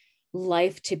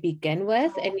life to begin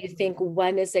with. And you Totally. think,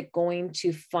 when is it going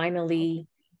to finally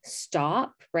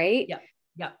stop? Right. Yep.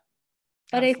 Yep.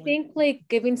 But I Absolutely. think like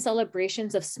giving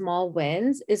celebrations of small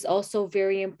wins is also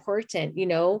very important,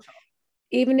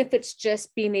 even if it's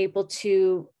just being able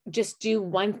to just do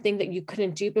one thing that you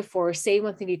couldn't do before, say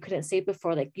one thing you couldn't say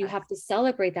before, like you Yes. have to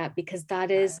celebrate that because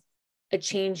that is Yes. a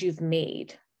change you've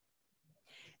made.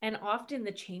 And often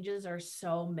the changes are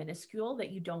so minuscule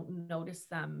that you don't notice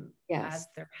them Yes. as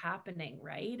they're happening,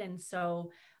 right? And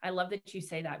so I love that you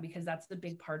say that, because that's the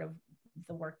big part of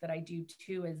the work that I do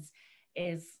too,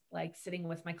 is like sitting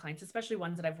with my clients, especially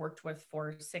ones that I've worked with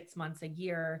for 6 months, a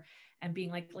year, and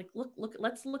being like, look,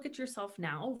 let's look at yourself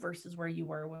now versus where you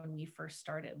were when we first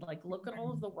started. Like, look at all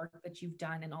of the work that you've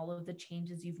done and all of the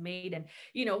changes you've made. And,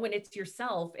 when it's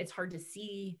yourself, it's hard to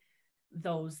see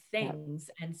those Yeah.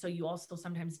 things. And so you also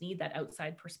sometimes need that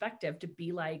outside perspective to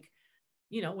be like,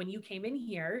 when you came in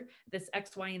here, this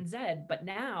X, Y, and Z, but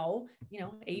now,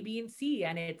 A, B, and C,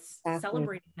 and it's Exactly.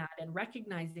 celebrating that and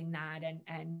recognizing that.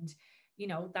 And,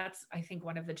 that's, I think,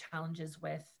 one of the challenges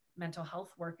with mental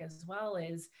health work as well,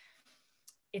 is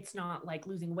it's not like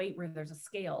losing weight where there's a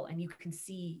scale and you can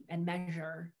see and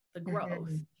measure the growth.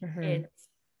 Mhm. Mhm. It's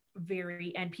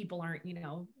very, and people aren't,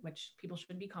 which people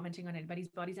shouldn't be commenting on anybody's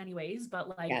bodies anyways,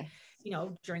 but like,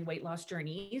 Yes. during weight loss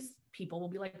journeys, people will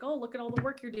be like, oh, look at all the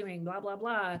work you're doing, blah, blah,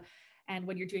 blah. And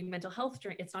when you're doing mental health,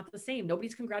 it's not the same.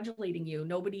 Nobody's congratulating you.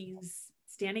 Nobody's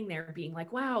standing there being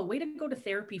like, wow, way to go to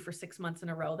therapy for 6 months in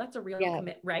a row. That's a real Yeah.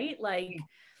 commit, right? Like,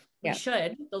 we Yeah.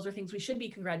 should, those are things we should be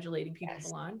congratulating Yes.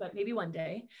 people on, but maybe one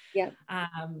day. Yeah.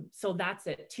 So that's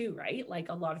it too, right? Like,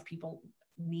 a lot of people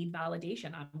need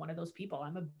validation. I'm one of those people.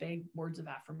 I'm a big words of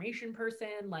affirmation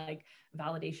person. Like,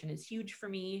 validation is huge for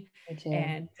me. Me too.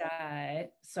 And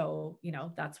so,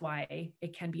 that's why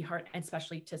it can be hard,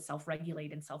 especially to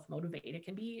self-regulate and self-motivate. It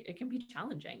can be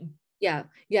challenging. Yeah.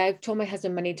 Yeah. I've told my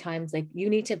husband many times, like, you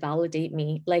need to validate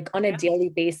me, like on a Yes. daily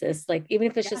basis. Like, even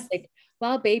if it's just Yes. like,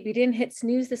 wow, babe, you didn't hit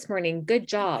snooze this morning. Good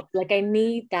job. Like, I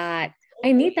need that.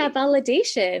 I need that Totally.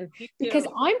 validation Me because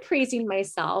too. I'm praising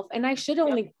myself and I should Yep.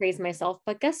 only praise myself.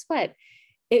 But guess what?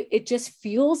 It just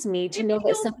fuels me to It know that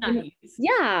feels someone, nice.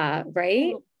 yeah,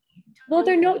 right. Totally. Well,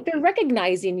 Totally. they're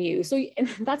recognizing you. So, and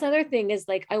that's another thing is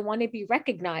like, I want to be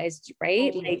recognized,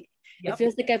 right? Totally. Like, it Yep.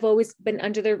 feels like I've always been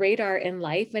under the radar in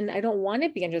life and I don't want to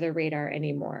be under the radar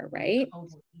anymore, right?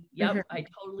 Totally. Mhm. Yep. I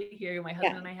totally hear you. My Yeah.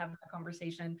 husband and I have that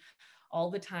conversation all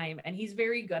the time, and he's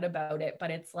very good about it. But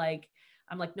it's like,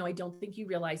 I'm like, no, I don't think you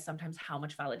realize sometimes how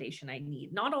much validation I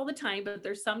need. Not all the time, but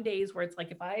there's some days where it's like,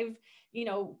 if I've,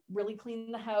 really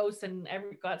cleaned the house and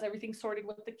got everything sorted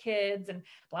with the kids and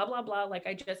blah, blah, blah. Like,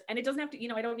 and it doesn't have to,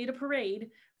 I don't need a parade,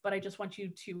 but I just want you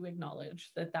to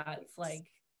acknowledge that that's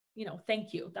like,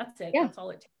 thank you. That's it. Yeah. That's all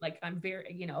it takes. Like, I'm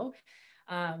very,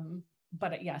 um,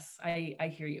 but yes,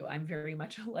 I hear you. I'm very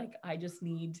much like, I just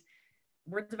need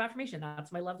words of affirmation.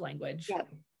 That's my love language. Yeah,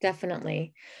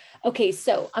 definitely. Okay,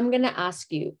 so I'm going to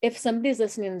ask you, if somebody's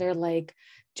listening, they're like,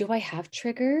 do I have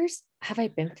triggers? Have I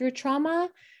been through trauma?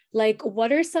 Like,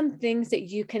 what are some things that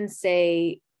you can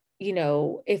say,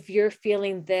 if you're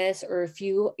feeling this or if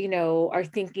you, are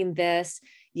thinking this,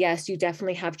 yes, you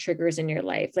definitely have triggers in your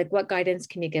life. Like, what guidance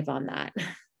can you give on that?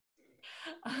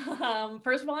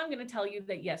 First of all, I'm going to tell you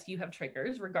that yes, you have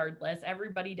triggers regardless.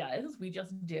 Everybody does. We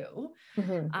just do.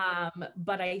 Mhm.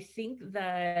 But I think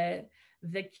the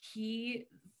key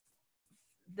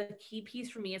the key piece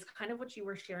for me is kind of what you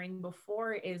were sharing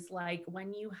before, is like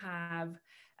when you have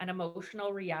an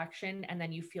emotional reaction and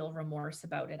then you feel remorse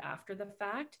about it after the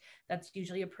fact, that's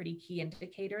usually a pretty key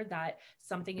indicator that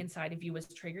something inside of you was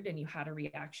triggered and you had a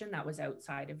reaction that was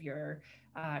outside of your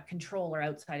control or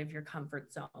outside of your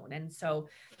comfort zone. And so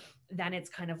then it's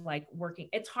kind of like working,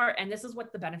 it's hard, and this is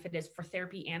what the benefit is for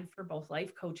therapy and for both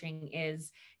life coaching,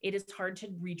 is it is hard to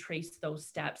retrace those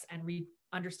steps and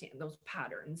understand those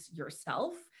patterns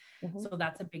yourself. Mhm. So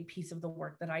that's a big piece of the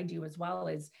work that I do as well.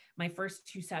 Is my first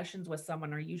 2 sessions with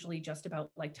someone are usually just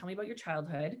about like, tell me about your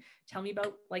childhood, tell me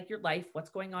about like your life, what's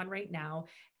going on right now.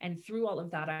 And through all of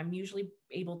that, I'm usually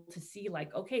able to see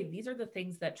like, okay, these are the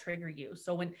things that trigger you.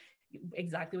 So when,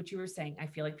 exactly what you were saying, I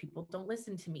feel like people don't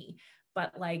listen to me,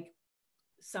 but like,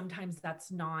 sometimes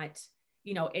that's not,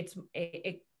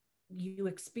 you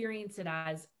experience it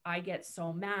as, I get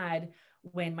so mad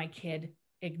when my kid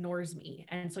ignores me.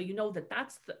 And so that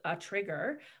that's a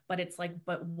trigger, but it's like,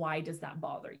 but why does that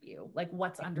bother you? Like,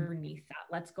 what's underneath that?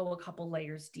 Let's go a couple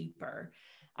layers deeper.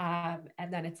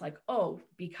 And then it's like, oh,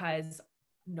 because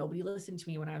nobody listened to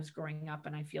me when I was growing up,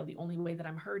 and I feel the only way that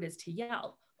I'm heard is to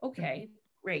yell. Okay,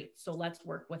 great. So let's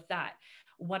work with that.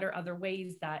 What are other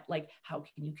ways that, like, how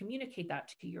can you communicate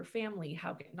that to your family?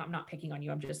 I'm not picking on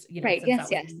you. I'm just, Right. since Yes. that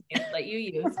was Yes. the example that you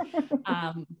used.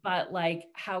 But like,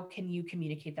 how can you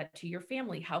communicate that to your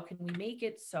family? How can we make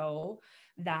it so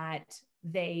that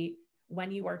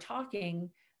when you are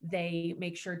talking, they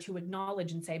make sure to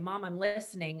acknowledge and say, Mom, I'm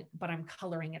listening, but I'm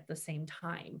coloring at the same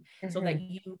time, so that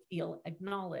you feel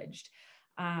acknowledged.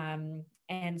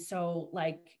 And so,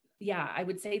 like, yeah, I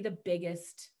would say the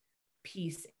biggest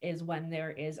piece is when there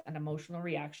is an emotional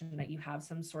reaction that you have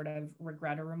some sort of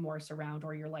regret or remorse around,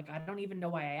 or you're like, I don't even know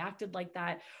why I acted like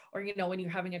that. Or, when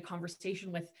you're having a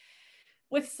conversation with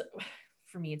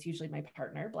for me, it's usually my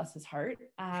partner, bless his heart,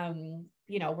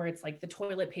 where it's like the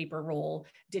toilet paper roll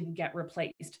didn't get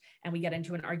replaced and we get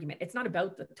into an argument. It's not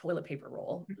about the toilet paper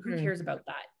roll. Who cares about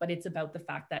that? But it's about the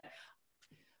fact that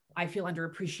I feel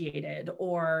underappreciated,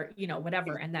 or,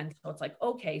 whatever. And then, so it's like,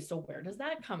 okay, so where does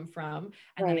that come from?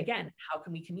 And then again, how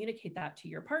can we communicate that to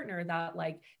your partner, that,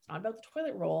 like, it's not about the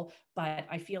toilet roll, but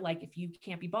I feel like if you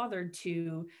can't be bothered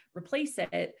to replace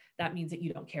it, that means that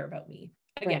you don't care about me.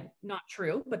 Again, not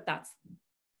true, but that's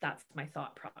my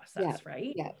thought process.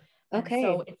 Right. Yeah. And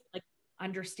so it's like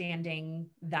understanding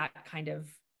that kind of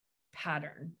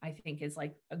pattern, I think, is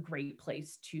like a great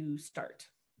place to start.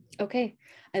 Okay.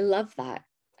 I love that.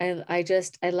 I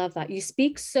love that. You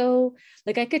speak so,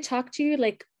 like, I could talk to you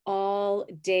like all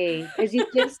day,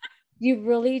 because you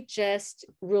really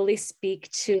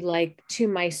speak to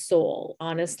my soul,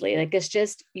 honestly. Like, it's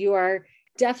just, you are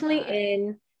definitely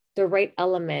in the right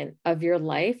element of your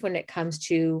life when it comes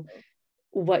to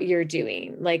what you're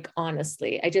doing. Like,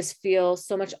 honestly, I just feel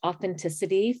so much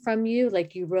authenticity from you.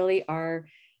 Like, you really are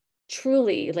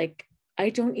truly, like, I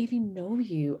don't even know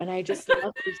you, and I just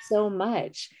love you so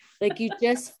much. Like, you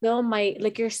just fill my,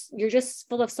 like, you're just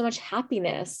full of so much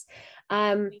happiness.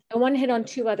 I want to hit on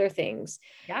two other things.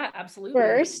 Yeah, absolutely.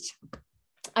 First,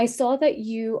 I saw that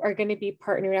you are going to be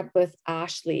partnering up with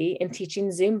Ashley in teaching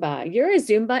Zumba. You're a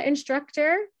Zumba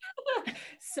instructor.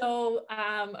 So,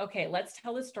 okay, let's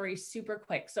tell the story super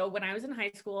quick. So when I was in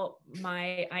high school,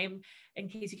 I'm, in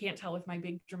case you can't tell with my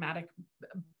big dramatic,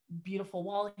 beautiful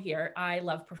wall here, I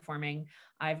love performing.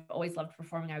 I've always loved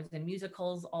performing. I was in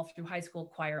musicals all through high school,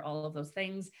 choir, all of those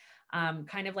things.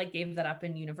 Kind of like gave that up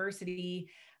in university.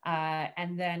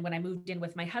 And then when I moved in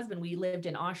with my husband, we lived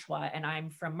in Oshawa, and I'm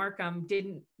from Markham,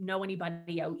 didn't know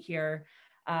anybody out here.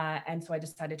 And so I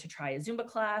decided to try a Zumba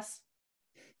class.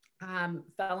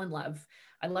 Fell in love.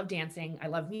 I love dancing. I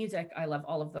love music. I love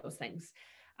all of those things.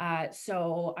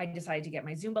 So I decided to get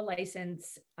my Zumba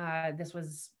license. This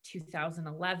was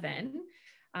 2011.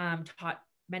 Taught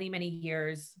many, many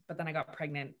years, but then I got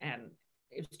pregnant and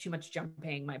it was too much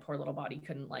jumping. My poor little body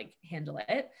couldn't like handle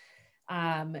it.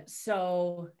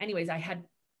 So anyways,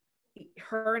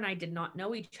 her and I did not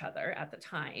know each other at the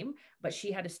time, but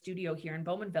she had a studio here in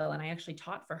Bowmanville, and I actually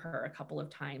taught for her a couple of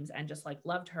times and just like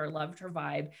loved her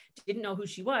vibe, didn't know who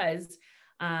she was.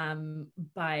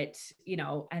 But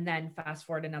and then fast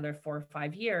forward another 4 or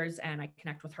 5 years, and I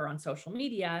connect with her on social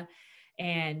media,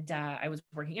 and I was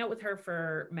working out with her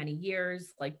for many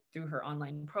years, like through her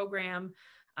online program.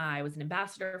 I was an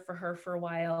ambassador for her for a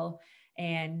while.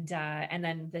 And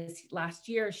then this last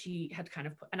year, she had kind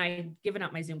of and I had given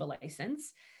up my Zumba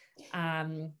license.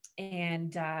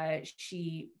 And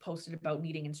she posted about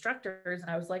needing instructors, and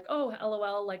I was like, oh,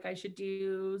 LOL, like I should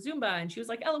do Zumba. And she was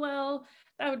like, LOL,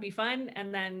 that would be fun.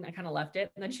 And then I kind of left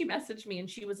it. And then she messaged me and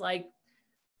she was like,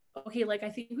 okay, like, I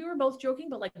think we were both joking,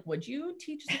 but like, would you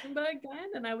teach Zumba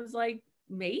again? And I was like,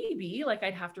 maybe, like,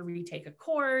 I'd have to retake a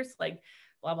course, like,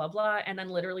 blah, blah, blah. And then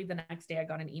literally the next day I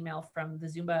got an email from the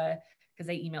Zumba, because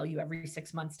they email you every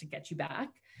 6 months to get you back.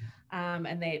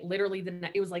 And they literally,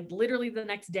 it was like literally the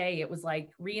next day, it was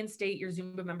like, reinstate your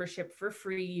Zumba membership for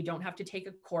free. You don't have to take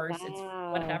a course. Wow.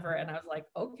 It's whatever. And I was like,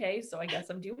 okay, so I guess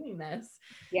I'm doing this.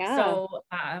 Yeah. So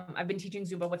I've been teaching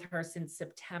Zumba with her since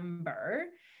September.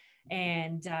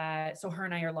 And so her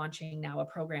and I are launching now a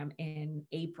program in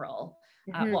April.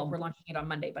 Well, we're launching it on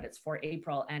Monday, but it's for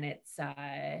April. And it's,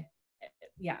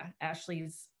 yeah,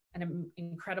 Ashley's an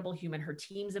incredible human. Her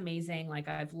team's amazing. Like,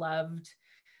 I've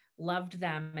loved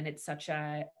them. And it's such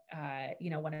a,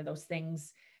 one of those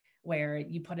things where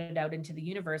you put it out into the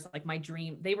universe. Like my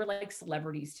dream, they were like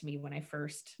celebrities to me when I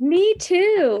first Me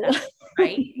too. met them,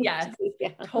 right? Me Yes, too, yeah.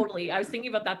 totally. I was thinking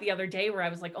about that the other day where I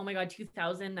was like, oh my God,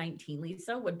 2019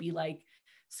 Lisa would be like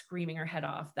screaming her head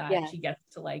off that Yeah. she gets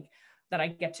to like, that I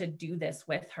get to do this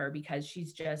with her, because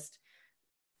she's just,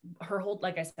 her whole,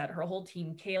 like I said, her whole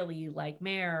team, Kaylee, like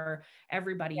Mare,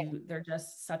 everybody, they're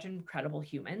just such incredible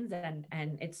humans.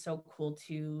 And it's so cool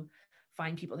to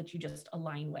find people that you just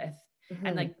align with.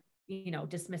 And Mhm. like, you know,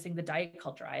 dismissing the diet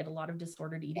culture. I had a lot of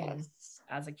disordered eating Yes.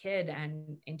 as a kid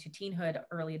and into teenhood,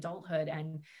 early adulthood.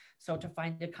 And so to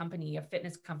find a company, a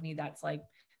fitness company that's like,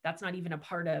 that's not even a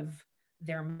part of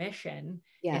their mission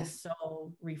Yes. is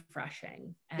so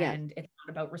refreshing. Yes. And it's not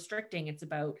about restricting, it's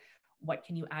about what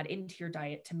can you add into your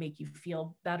diet to make you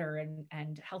feel better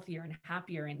and healthier and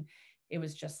happier. And it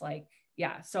was just like,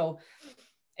 yeah. So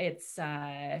it's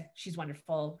she's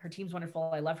wonderful, her team's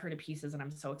wonderful, I love her to pieces, and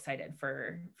I'm so excited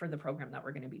for the program that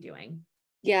we're going to be doing.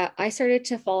 Yeah, I started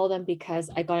to follow them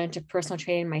because I got into personal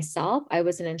training myself. I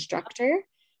was an instructor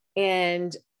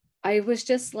and I was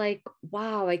just like,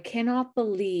 wow, I cannot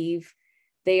believe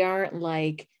they aren't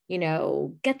like,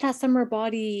 get that summer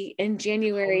body in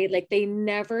January. Like they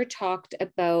never talked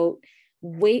about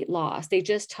weight loss. They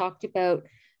just talked about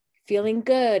feeling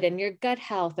good and your gut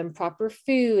health and proper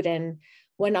food. And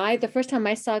the first time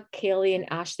I saw Kaylee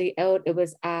and Ashley out, it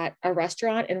was at a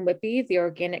restaurant in Whitby, the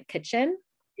Organic Kitchen.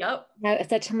 Yep. I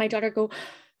said to my daughter, go,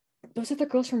 those are the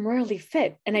girls from Royally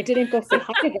Fit. And I didn't go say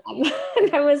hi to them.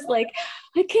 And I was like,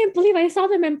 I can't believe I saw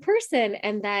them in person.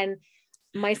 And then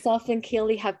myself and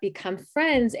Kaylee have become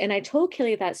friends. And I told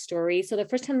Kaylee that story. So the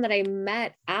first time that I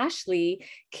met Ashley,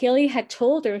 Kaylee had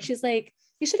told her, and she's like,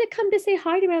 you should have come to say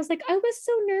hi to me. I was like, I was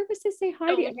so nervous to say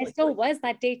hi to you. And I still was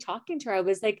that day talking to her. I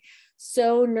was like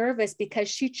so nervous because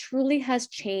she truly has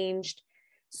changed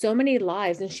so many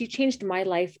lives. And she changed my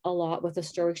life a lot with the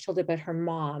story she told about her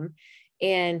mom.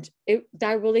 And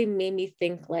that really made me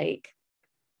think like,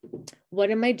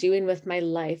 what am I doing with my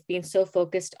life being so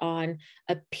focused on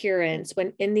appearance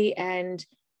when in the end,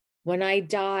 when I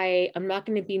die, I'm not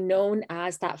going to be known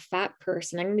as that fat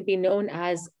person. I'm going to be known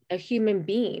as a human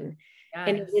being. Yes.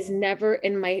 And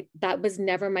that was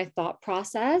never my thought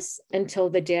process until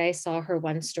the day I saw her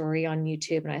one story on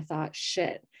YouTube. And I thought,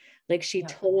 shit, like she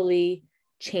totally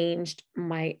changed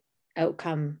my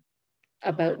outcome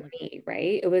about me,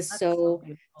 right? It was so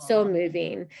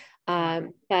moving.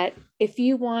 But if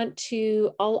you want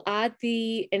to, I'll add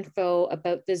the info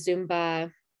about the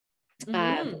Zumba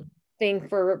thing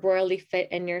for Royally Fit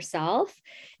and yourself.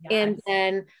 And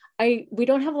then we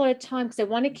don't have a lot of time because I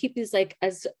want to keep these like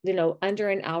as under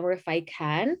an hour if I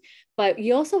can. But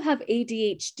you also have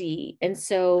ADHD, and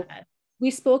so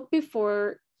we spoke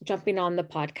before jumping on the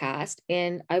podcast,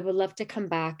 and I would love to come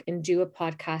back and do a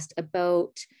podcast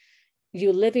about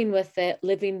you living with it,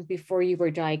 living before you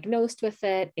were diagnosed with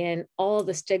it, and all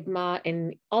the stigma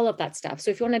and all of that stuff.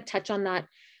 So if you want to touch on that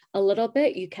a little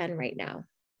bit, you can right now.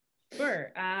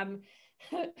 Sure.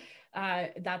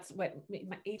 That's what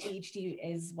my ADHD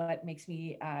is, what makes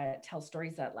me tell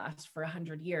stories that last for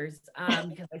 100 years,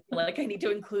 because I feel like I need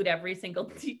to include every single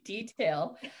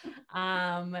detail.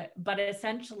 But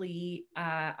essentially,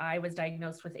 I was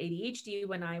diagnosed with ADHD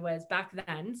when I was back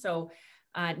then. So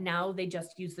now they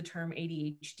just use the term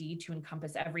ADHD to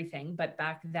encompass everything. But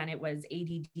back then it was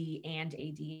ADD and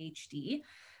ADHD.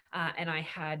 And I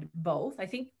had both. I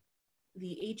think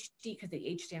the HD, because the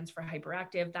H stands for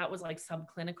hyperactive, that was like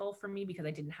subclinical for me because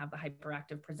I didn't have the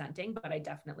hyperactive presenting, but I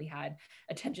definitely had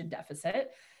attention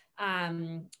deficit.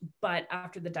 But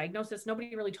after the diagnosis,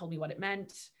 nobody really told me what it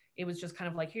meant. It was just kind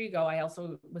of like, here you go. I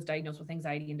also was diagnosed with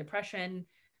anxiety and depression.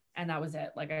 And that was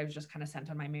it. Like I was just kind of sent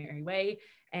on my merry way.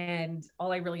 And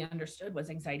all I really understood was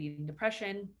anxiety and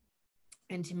depression.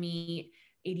 And to me,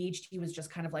 ADHD was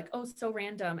just kind of like, oh, so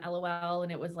random, LOL.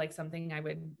 And it was like something I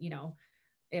would,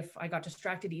 if I got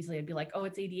distracted easily, I'd be like, oh,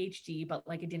 it's ADHD, but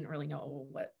like, I didn't really know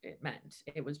what it meant.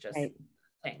 It was just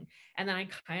thing. And then I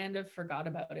kind of forgot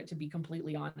about it, to be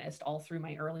completely honest, all through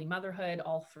my early motherhood,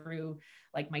 all through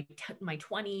like my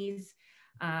 20s.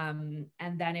 And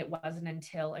then it wasn't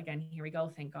until, again, here we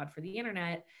go, thank God for the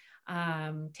internet,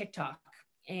 TikTok.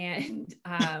 And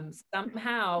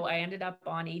somehow I ended up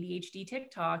on ADHD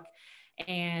TikTok.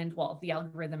 And well, the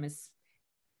algorithm is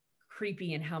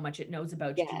creepy in how much it knows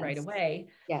about you right away.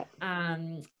 Yeah.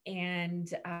 I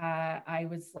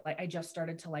was like, I just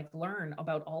started to like learn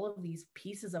about all of these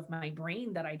pieces of my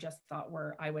brain that I just thought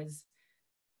I was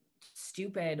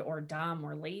stupid or dumb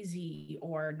or lazy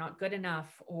or not good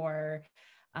enough or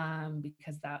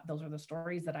because those are the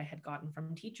stories that I had gotten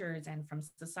from teachers and from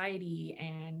society.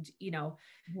 And,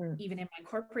 Mhm. even in my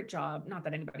corporate job, not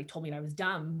that anybody told me I was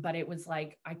dumb, but it was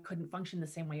like I couldn't function the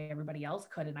same way everybody else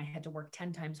could. And I had to work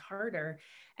 10 times harder.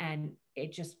 And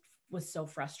it just was so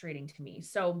frustrating to me.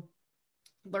 So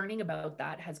learning about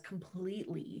that has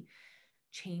completely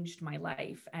changed my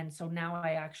life. And so now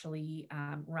I actually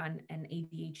run an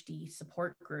ADHD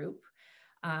support group.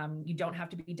 You don't have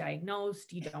to be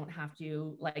diagnosed. You don't have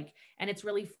to and it's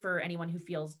really for anyone who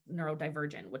feels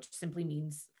neurodivergent, which simply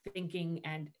means thinking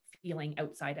and feeling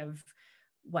outside of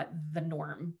what the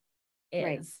norm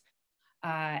Right. is.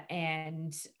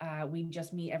 And we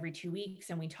just meet every 2 weeks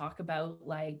and we talk about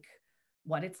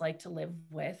what it's like to live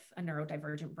with a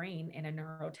neurodivergent brain in a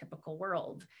neurotypical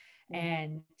world. Mm.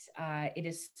 And it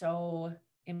is so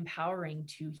empowering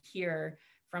to hear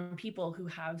from people who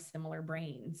have similar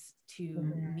brains to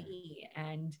Mhm. me.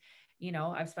 And,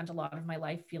 I've spent a lot of my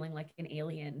life feeling like an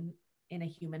alien in a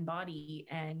human body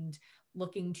and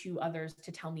looking to others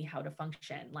to tell me how to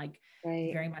function,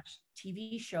 Right. very much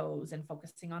TV shows and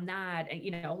focusing on that.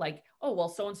 And, oh, well,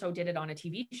 so and so did it on a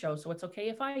TV show, so it's okay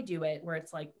if I do it, where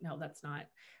it's like, no, that's not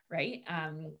right.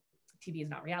 TV is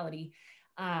not reality.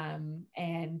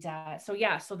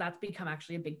 So that's become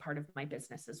actually a big part of my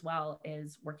business as well,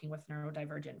 is working with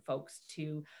neurodivergent folks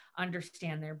to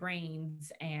understand their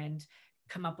brains and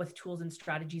come up with tools and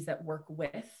strategies that work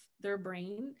with their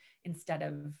brain instead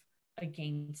of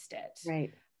against it,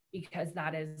 Right. because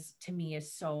that is, to me,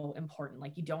 is so important.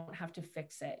 Like, you don't have to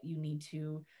fix it. You need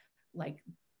to, like,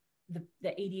 the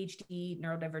ADHD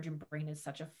neurodivergent brain is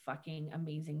such a fucking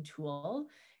amazing tool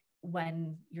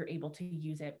when you're able to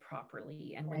use it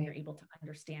properly and when Right. you're able to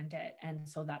understand it. And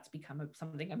so that's become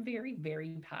something I'm very,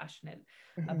 very passionate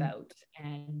Mhm. about.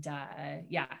 And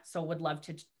yeah, so would love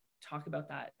to talk about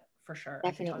that for sure.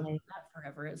 I could talk about Definitely. that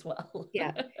forever as well.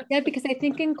 Yeah. Yeah, because I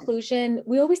think inclusion,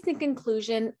 we always think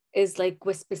inclusion is like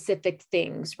with specific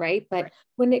things, right? But Right.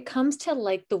 when it comes to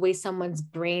like the way someone's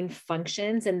brain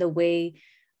functions and the way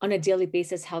on a daily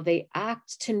basis how they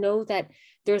act, to know that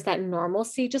there's that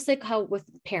normalcy, just like how with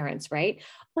parents, right?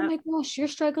 Oh my gosh, you're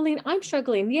struggling. I'm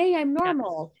struggling. Yay, I'm Yeah.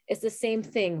 normal. It's the same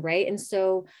thing, right? And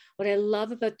so, what I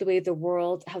love about the way the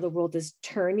world, how the world is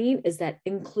turning, is that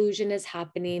inclusion is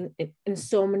happening in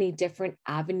so many different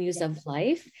avenues Yeah. of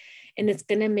life. And it's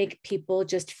going to make people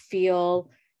just feel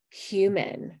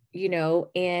human,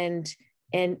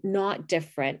 and not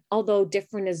different. Although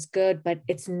different is good, but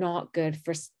it's not good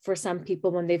for some people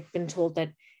when they've been told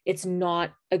that it's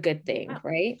not a good thing, Yeah,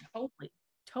 right? totally. Yeah.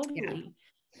 Totally.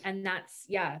 And that's,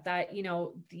 yeah, that, and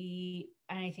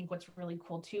I think what's really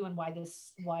cool too, and why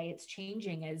it's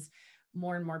changing, is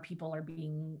more and more people are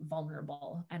being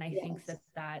vulnerable. And I think Yes.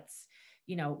 that's,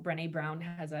 Brené Brown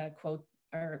has a quote,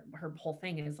 or her whole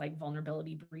thing is like,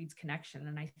 vulnerability breeds connection.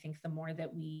 And I think the more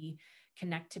that we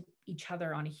connect to each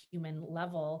other on a human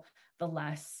level, the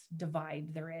less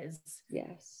divide there is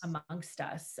Yes. amongst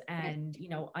us. Yeah. And,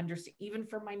 understand, even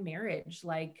for my marriage,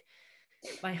 like,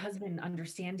 my husband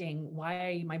understanding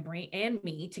why my brain and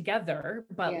me together,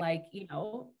 but Yeah.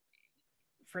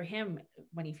 for him,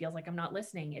 when he feels like I'm not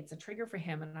listening, it's a trigger for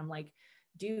him. And I'm like,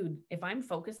 dude, if I'm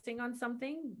focusing on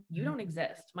something, you don't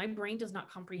exist. My brain does not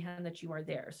comprehend that you are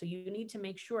there. So you need to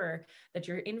make sure that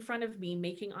you're in front of me,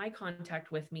 making eye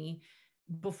contact with me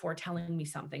before telling me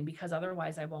something, because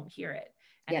otherwise I won't hear it.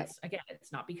 And Yeah. it's, again,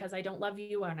 it's not because I don't love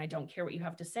you and I don't care what you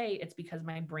have to say. It's because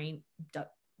my brain does,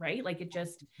 right? Like, it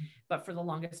just, but for the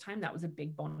longest time, that was a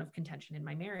big bone of contention in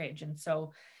my marriage. And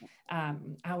so,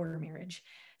 our marriage.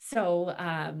 So,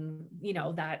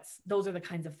 those are the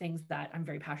kinds of things that I'm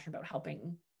very passionate about,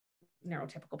 helping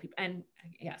neurotypical people. And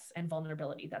yes, and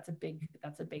vulnerability. That's a big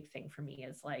thing for me,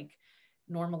 is like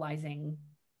normalizing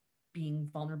being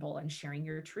vulnerable and sharing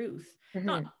your truth.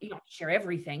 Not, Mhm. share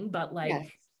everything, but Yes.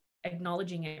 like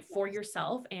acknowledging it for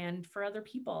yourself and for other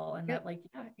people. And that, Yep. like,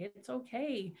 yeah, it's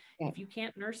okay Yep. if you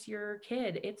can't nurse your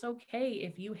kid. It's okay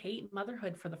if you hate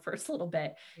motherhood for the first little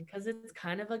bit, because it's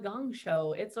kind of a gong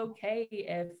show. It's okay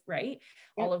if, right?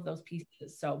 All Yep. of those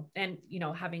pieces. So, and,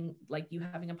 having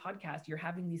a podcast, you're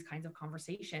having these kinds of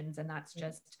conversations, and that's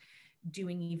just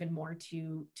doing even more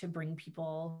to bring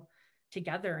people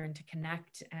together and to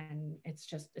connect. And it's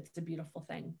a beautiful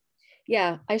thing.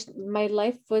 Yeah, my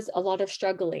life was a lot of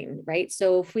struggling, right?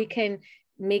 So if we can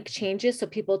make changes so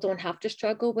people don't have to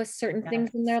struggle with certain things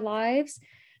in Yes. their lives,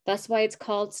 that's why it's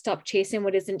called stop chasing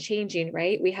what isn't changing,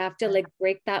 right? We have to like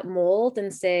break that mold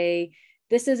and say,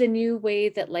 this is a new way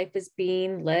that life is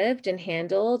being lived and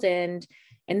handled, and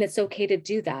it's okay to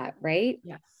do that, right?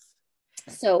 Yes.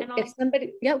 So And if I'll,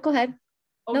 somebody, yeah, go ahead.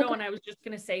 oh No, no, go and I was just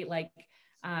going to say, like,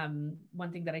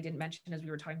 one thing that I didn't mention as we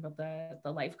were talking about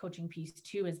the life coaching piece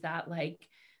too, is that like,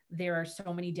 there are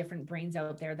so many different brains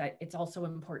out there that it's also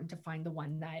important to find the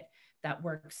one that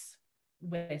works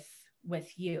with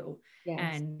you. Yes.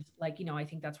 And like, you know, I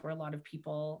think that's where a lot of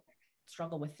people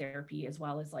struggle with therapy as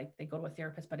well, is like they go to a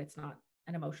therapist, but it's not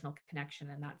an emotional connection.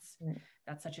 And that's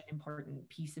such an important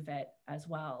piece of it as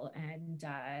well. And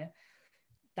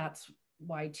that's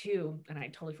why too, and I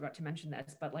totally forgot to mention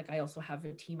this, but like I also have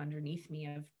a team underneath me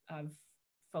of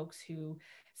folks who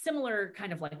similar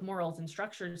kind of like morals and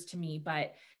structures to me,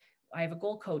 but I have a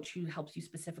goal coach who helps you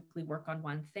specifically work on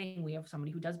one thing. We have somebody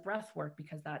who does breath work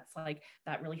because that's like,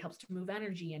 that really helps to move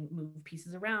energy and move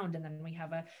pieces around. And then we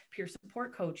have a peer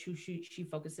support coach who she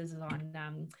focuses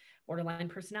on borderline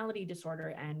personality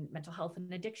disorder and mental health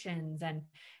and addictions,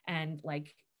 and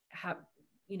like have,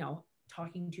 you know,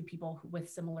 talking to people with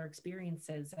similar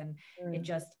experiences. And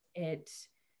it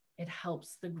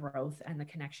helps the growth and the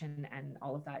connection and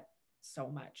all of that so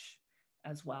much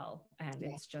as well. And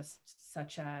it's just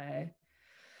such a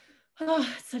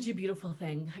beautiful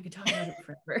thing. I could talk about it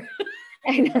forever.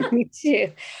 I know, me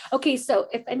too. Okay, so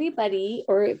if anybody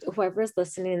or whoever's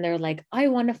listening, they're like, I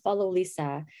want to follow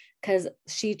Lisa because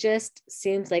she just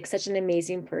seems like such an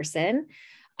amazing person.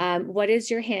 What is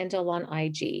your handle on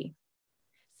IG?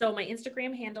 So my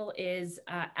Instagram handle is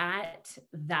at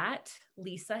that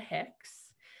Lisa Hicks.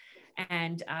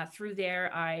 And through there,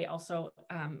 I also,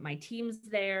 my team's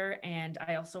there, and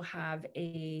I also have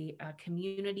a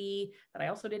community that I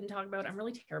also didn't talk about. I'm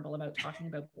really terrible about talking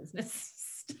about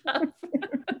business stuff,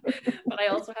 but I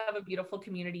also have a beautiful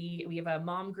community. We have a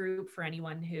mom group for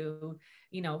anyone who,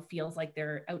 you know, feels like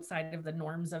they're outside of the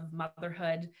norms of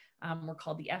motherhood. We're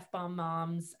called the F-Bomb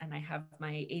Moms, and I have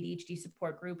my ADHD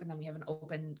support group, and then we have an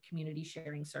open community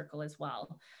sharing circle as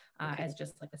well. As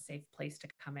just like a safe place to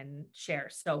come and share.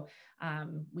 So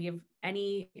we have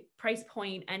any price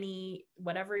point, any,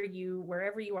 wherever you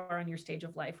are on your stage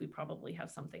of life, we probably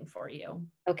have something for you.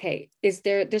 Okay.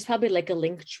 There's probably like a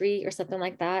link tree or something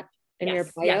like that in your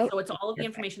bio? Yeah. So it's all of the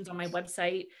information's on my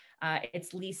website.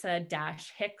 It's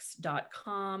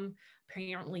lisa-hicks.com.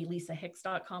 Apparently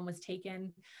lisahicks.com was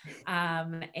taken.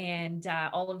 And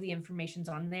all of the information's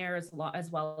on there as well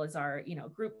as our, you know,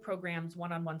 group programs,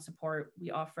 one-on-one support.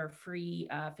 We offer free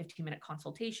 15-minute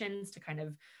consultations to kind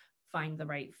of find the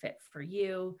right fit for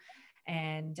you.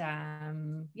 And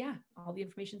all the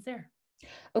information's there.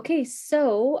 Okay,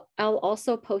 so I'll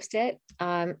also post it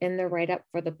in the write-up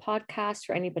for the podcast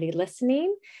for anybody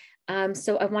listening.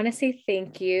 So I want to say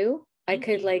thank you. I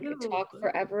could talk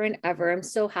forever and ever. I'm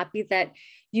so happy that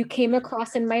you came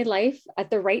across in my life at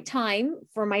the right time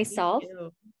for myself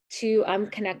to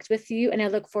connect with you. And I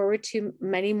look forward to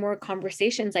many more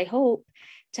conversations, I hope,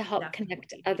 to help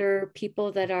connect other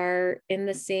people that are in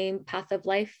the same path of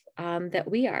life that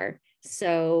we are.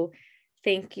 So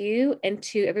thank you. And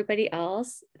to everybody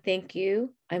else, thank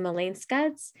you. I'm Elaine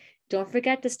Scuds. Don't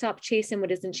forget to stop chasing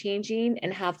what isn't changing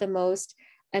and have the most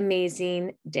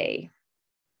amazing day.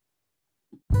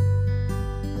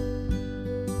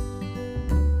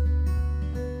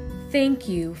 Thank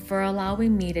you for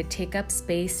allowing me to take up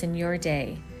space in your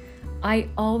day. I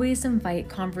always invite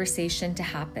conversation to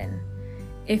happen.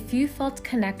 If you felt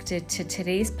connected to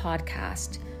today's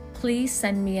podcast, please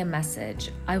send me a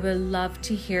message. I would love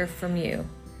to hear from you.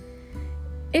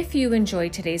 If you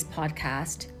enjoyed today's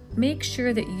podcast, make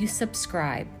sure that you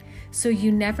subscribe so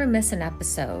you never miss an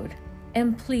episode.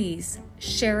 And please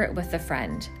share it with a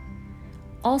friend.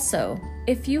 Also,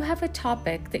 if you have a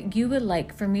topic that you would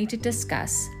like for me to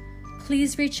discuss,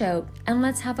 please reach out and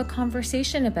let's have a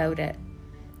conversation about it.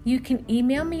 You can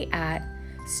email me at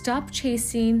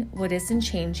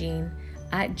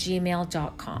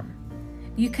stopchasingwhatisn'tchanging@gmail.com.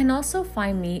 You can also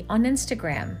find me on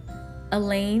Instagram,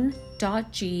 elaine.g.scuds,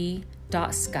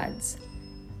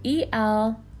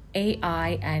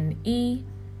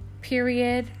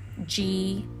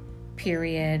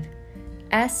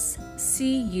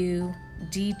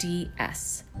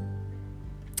 ELAINE_SCUDDS.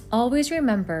 Always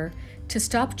remember to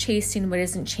stop chasing what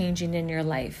isn't changing in your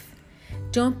life.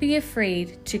 Don't be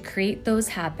afraid to create those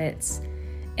habits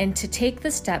and to take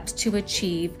the steps to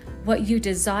achieve what you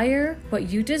desire, what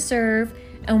you deserve,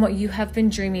 and what you have been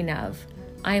dreaming of.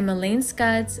 I am Elaine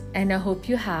Scuds, and I hope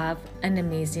you have an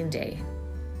amazing day.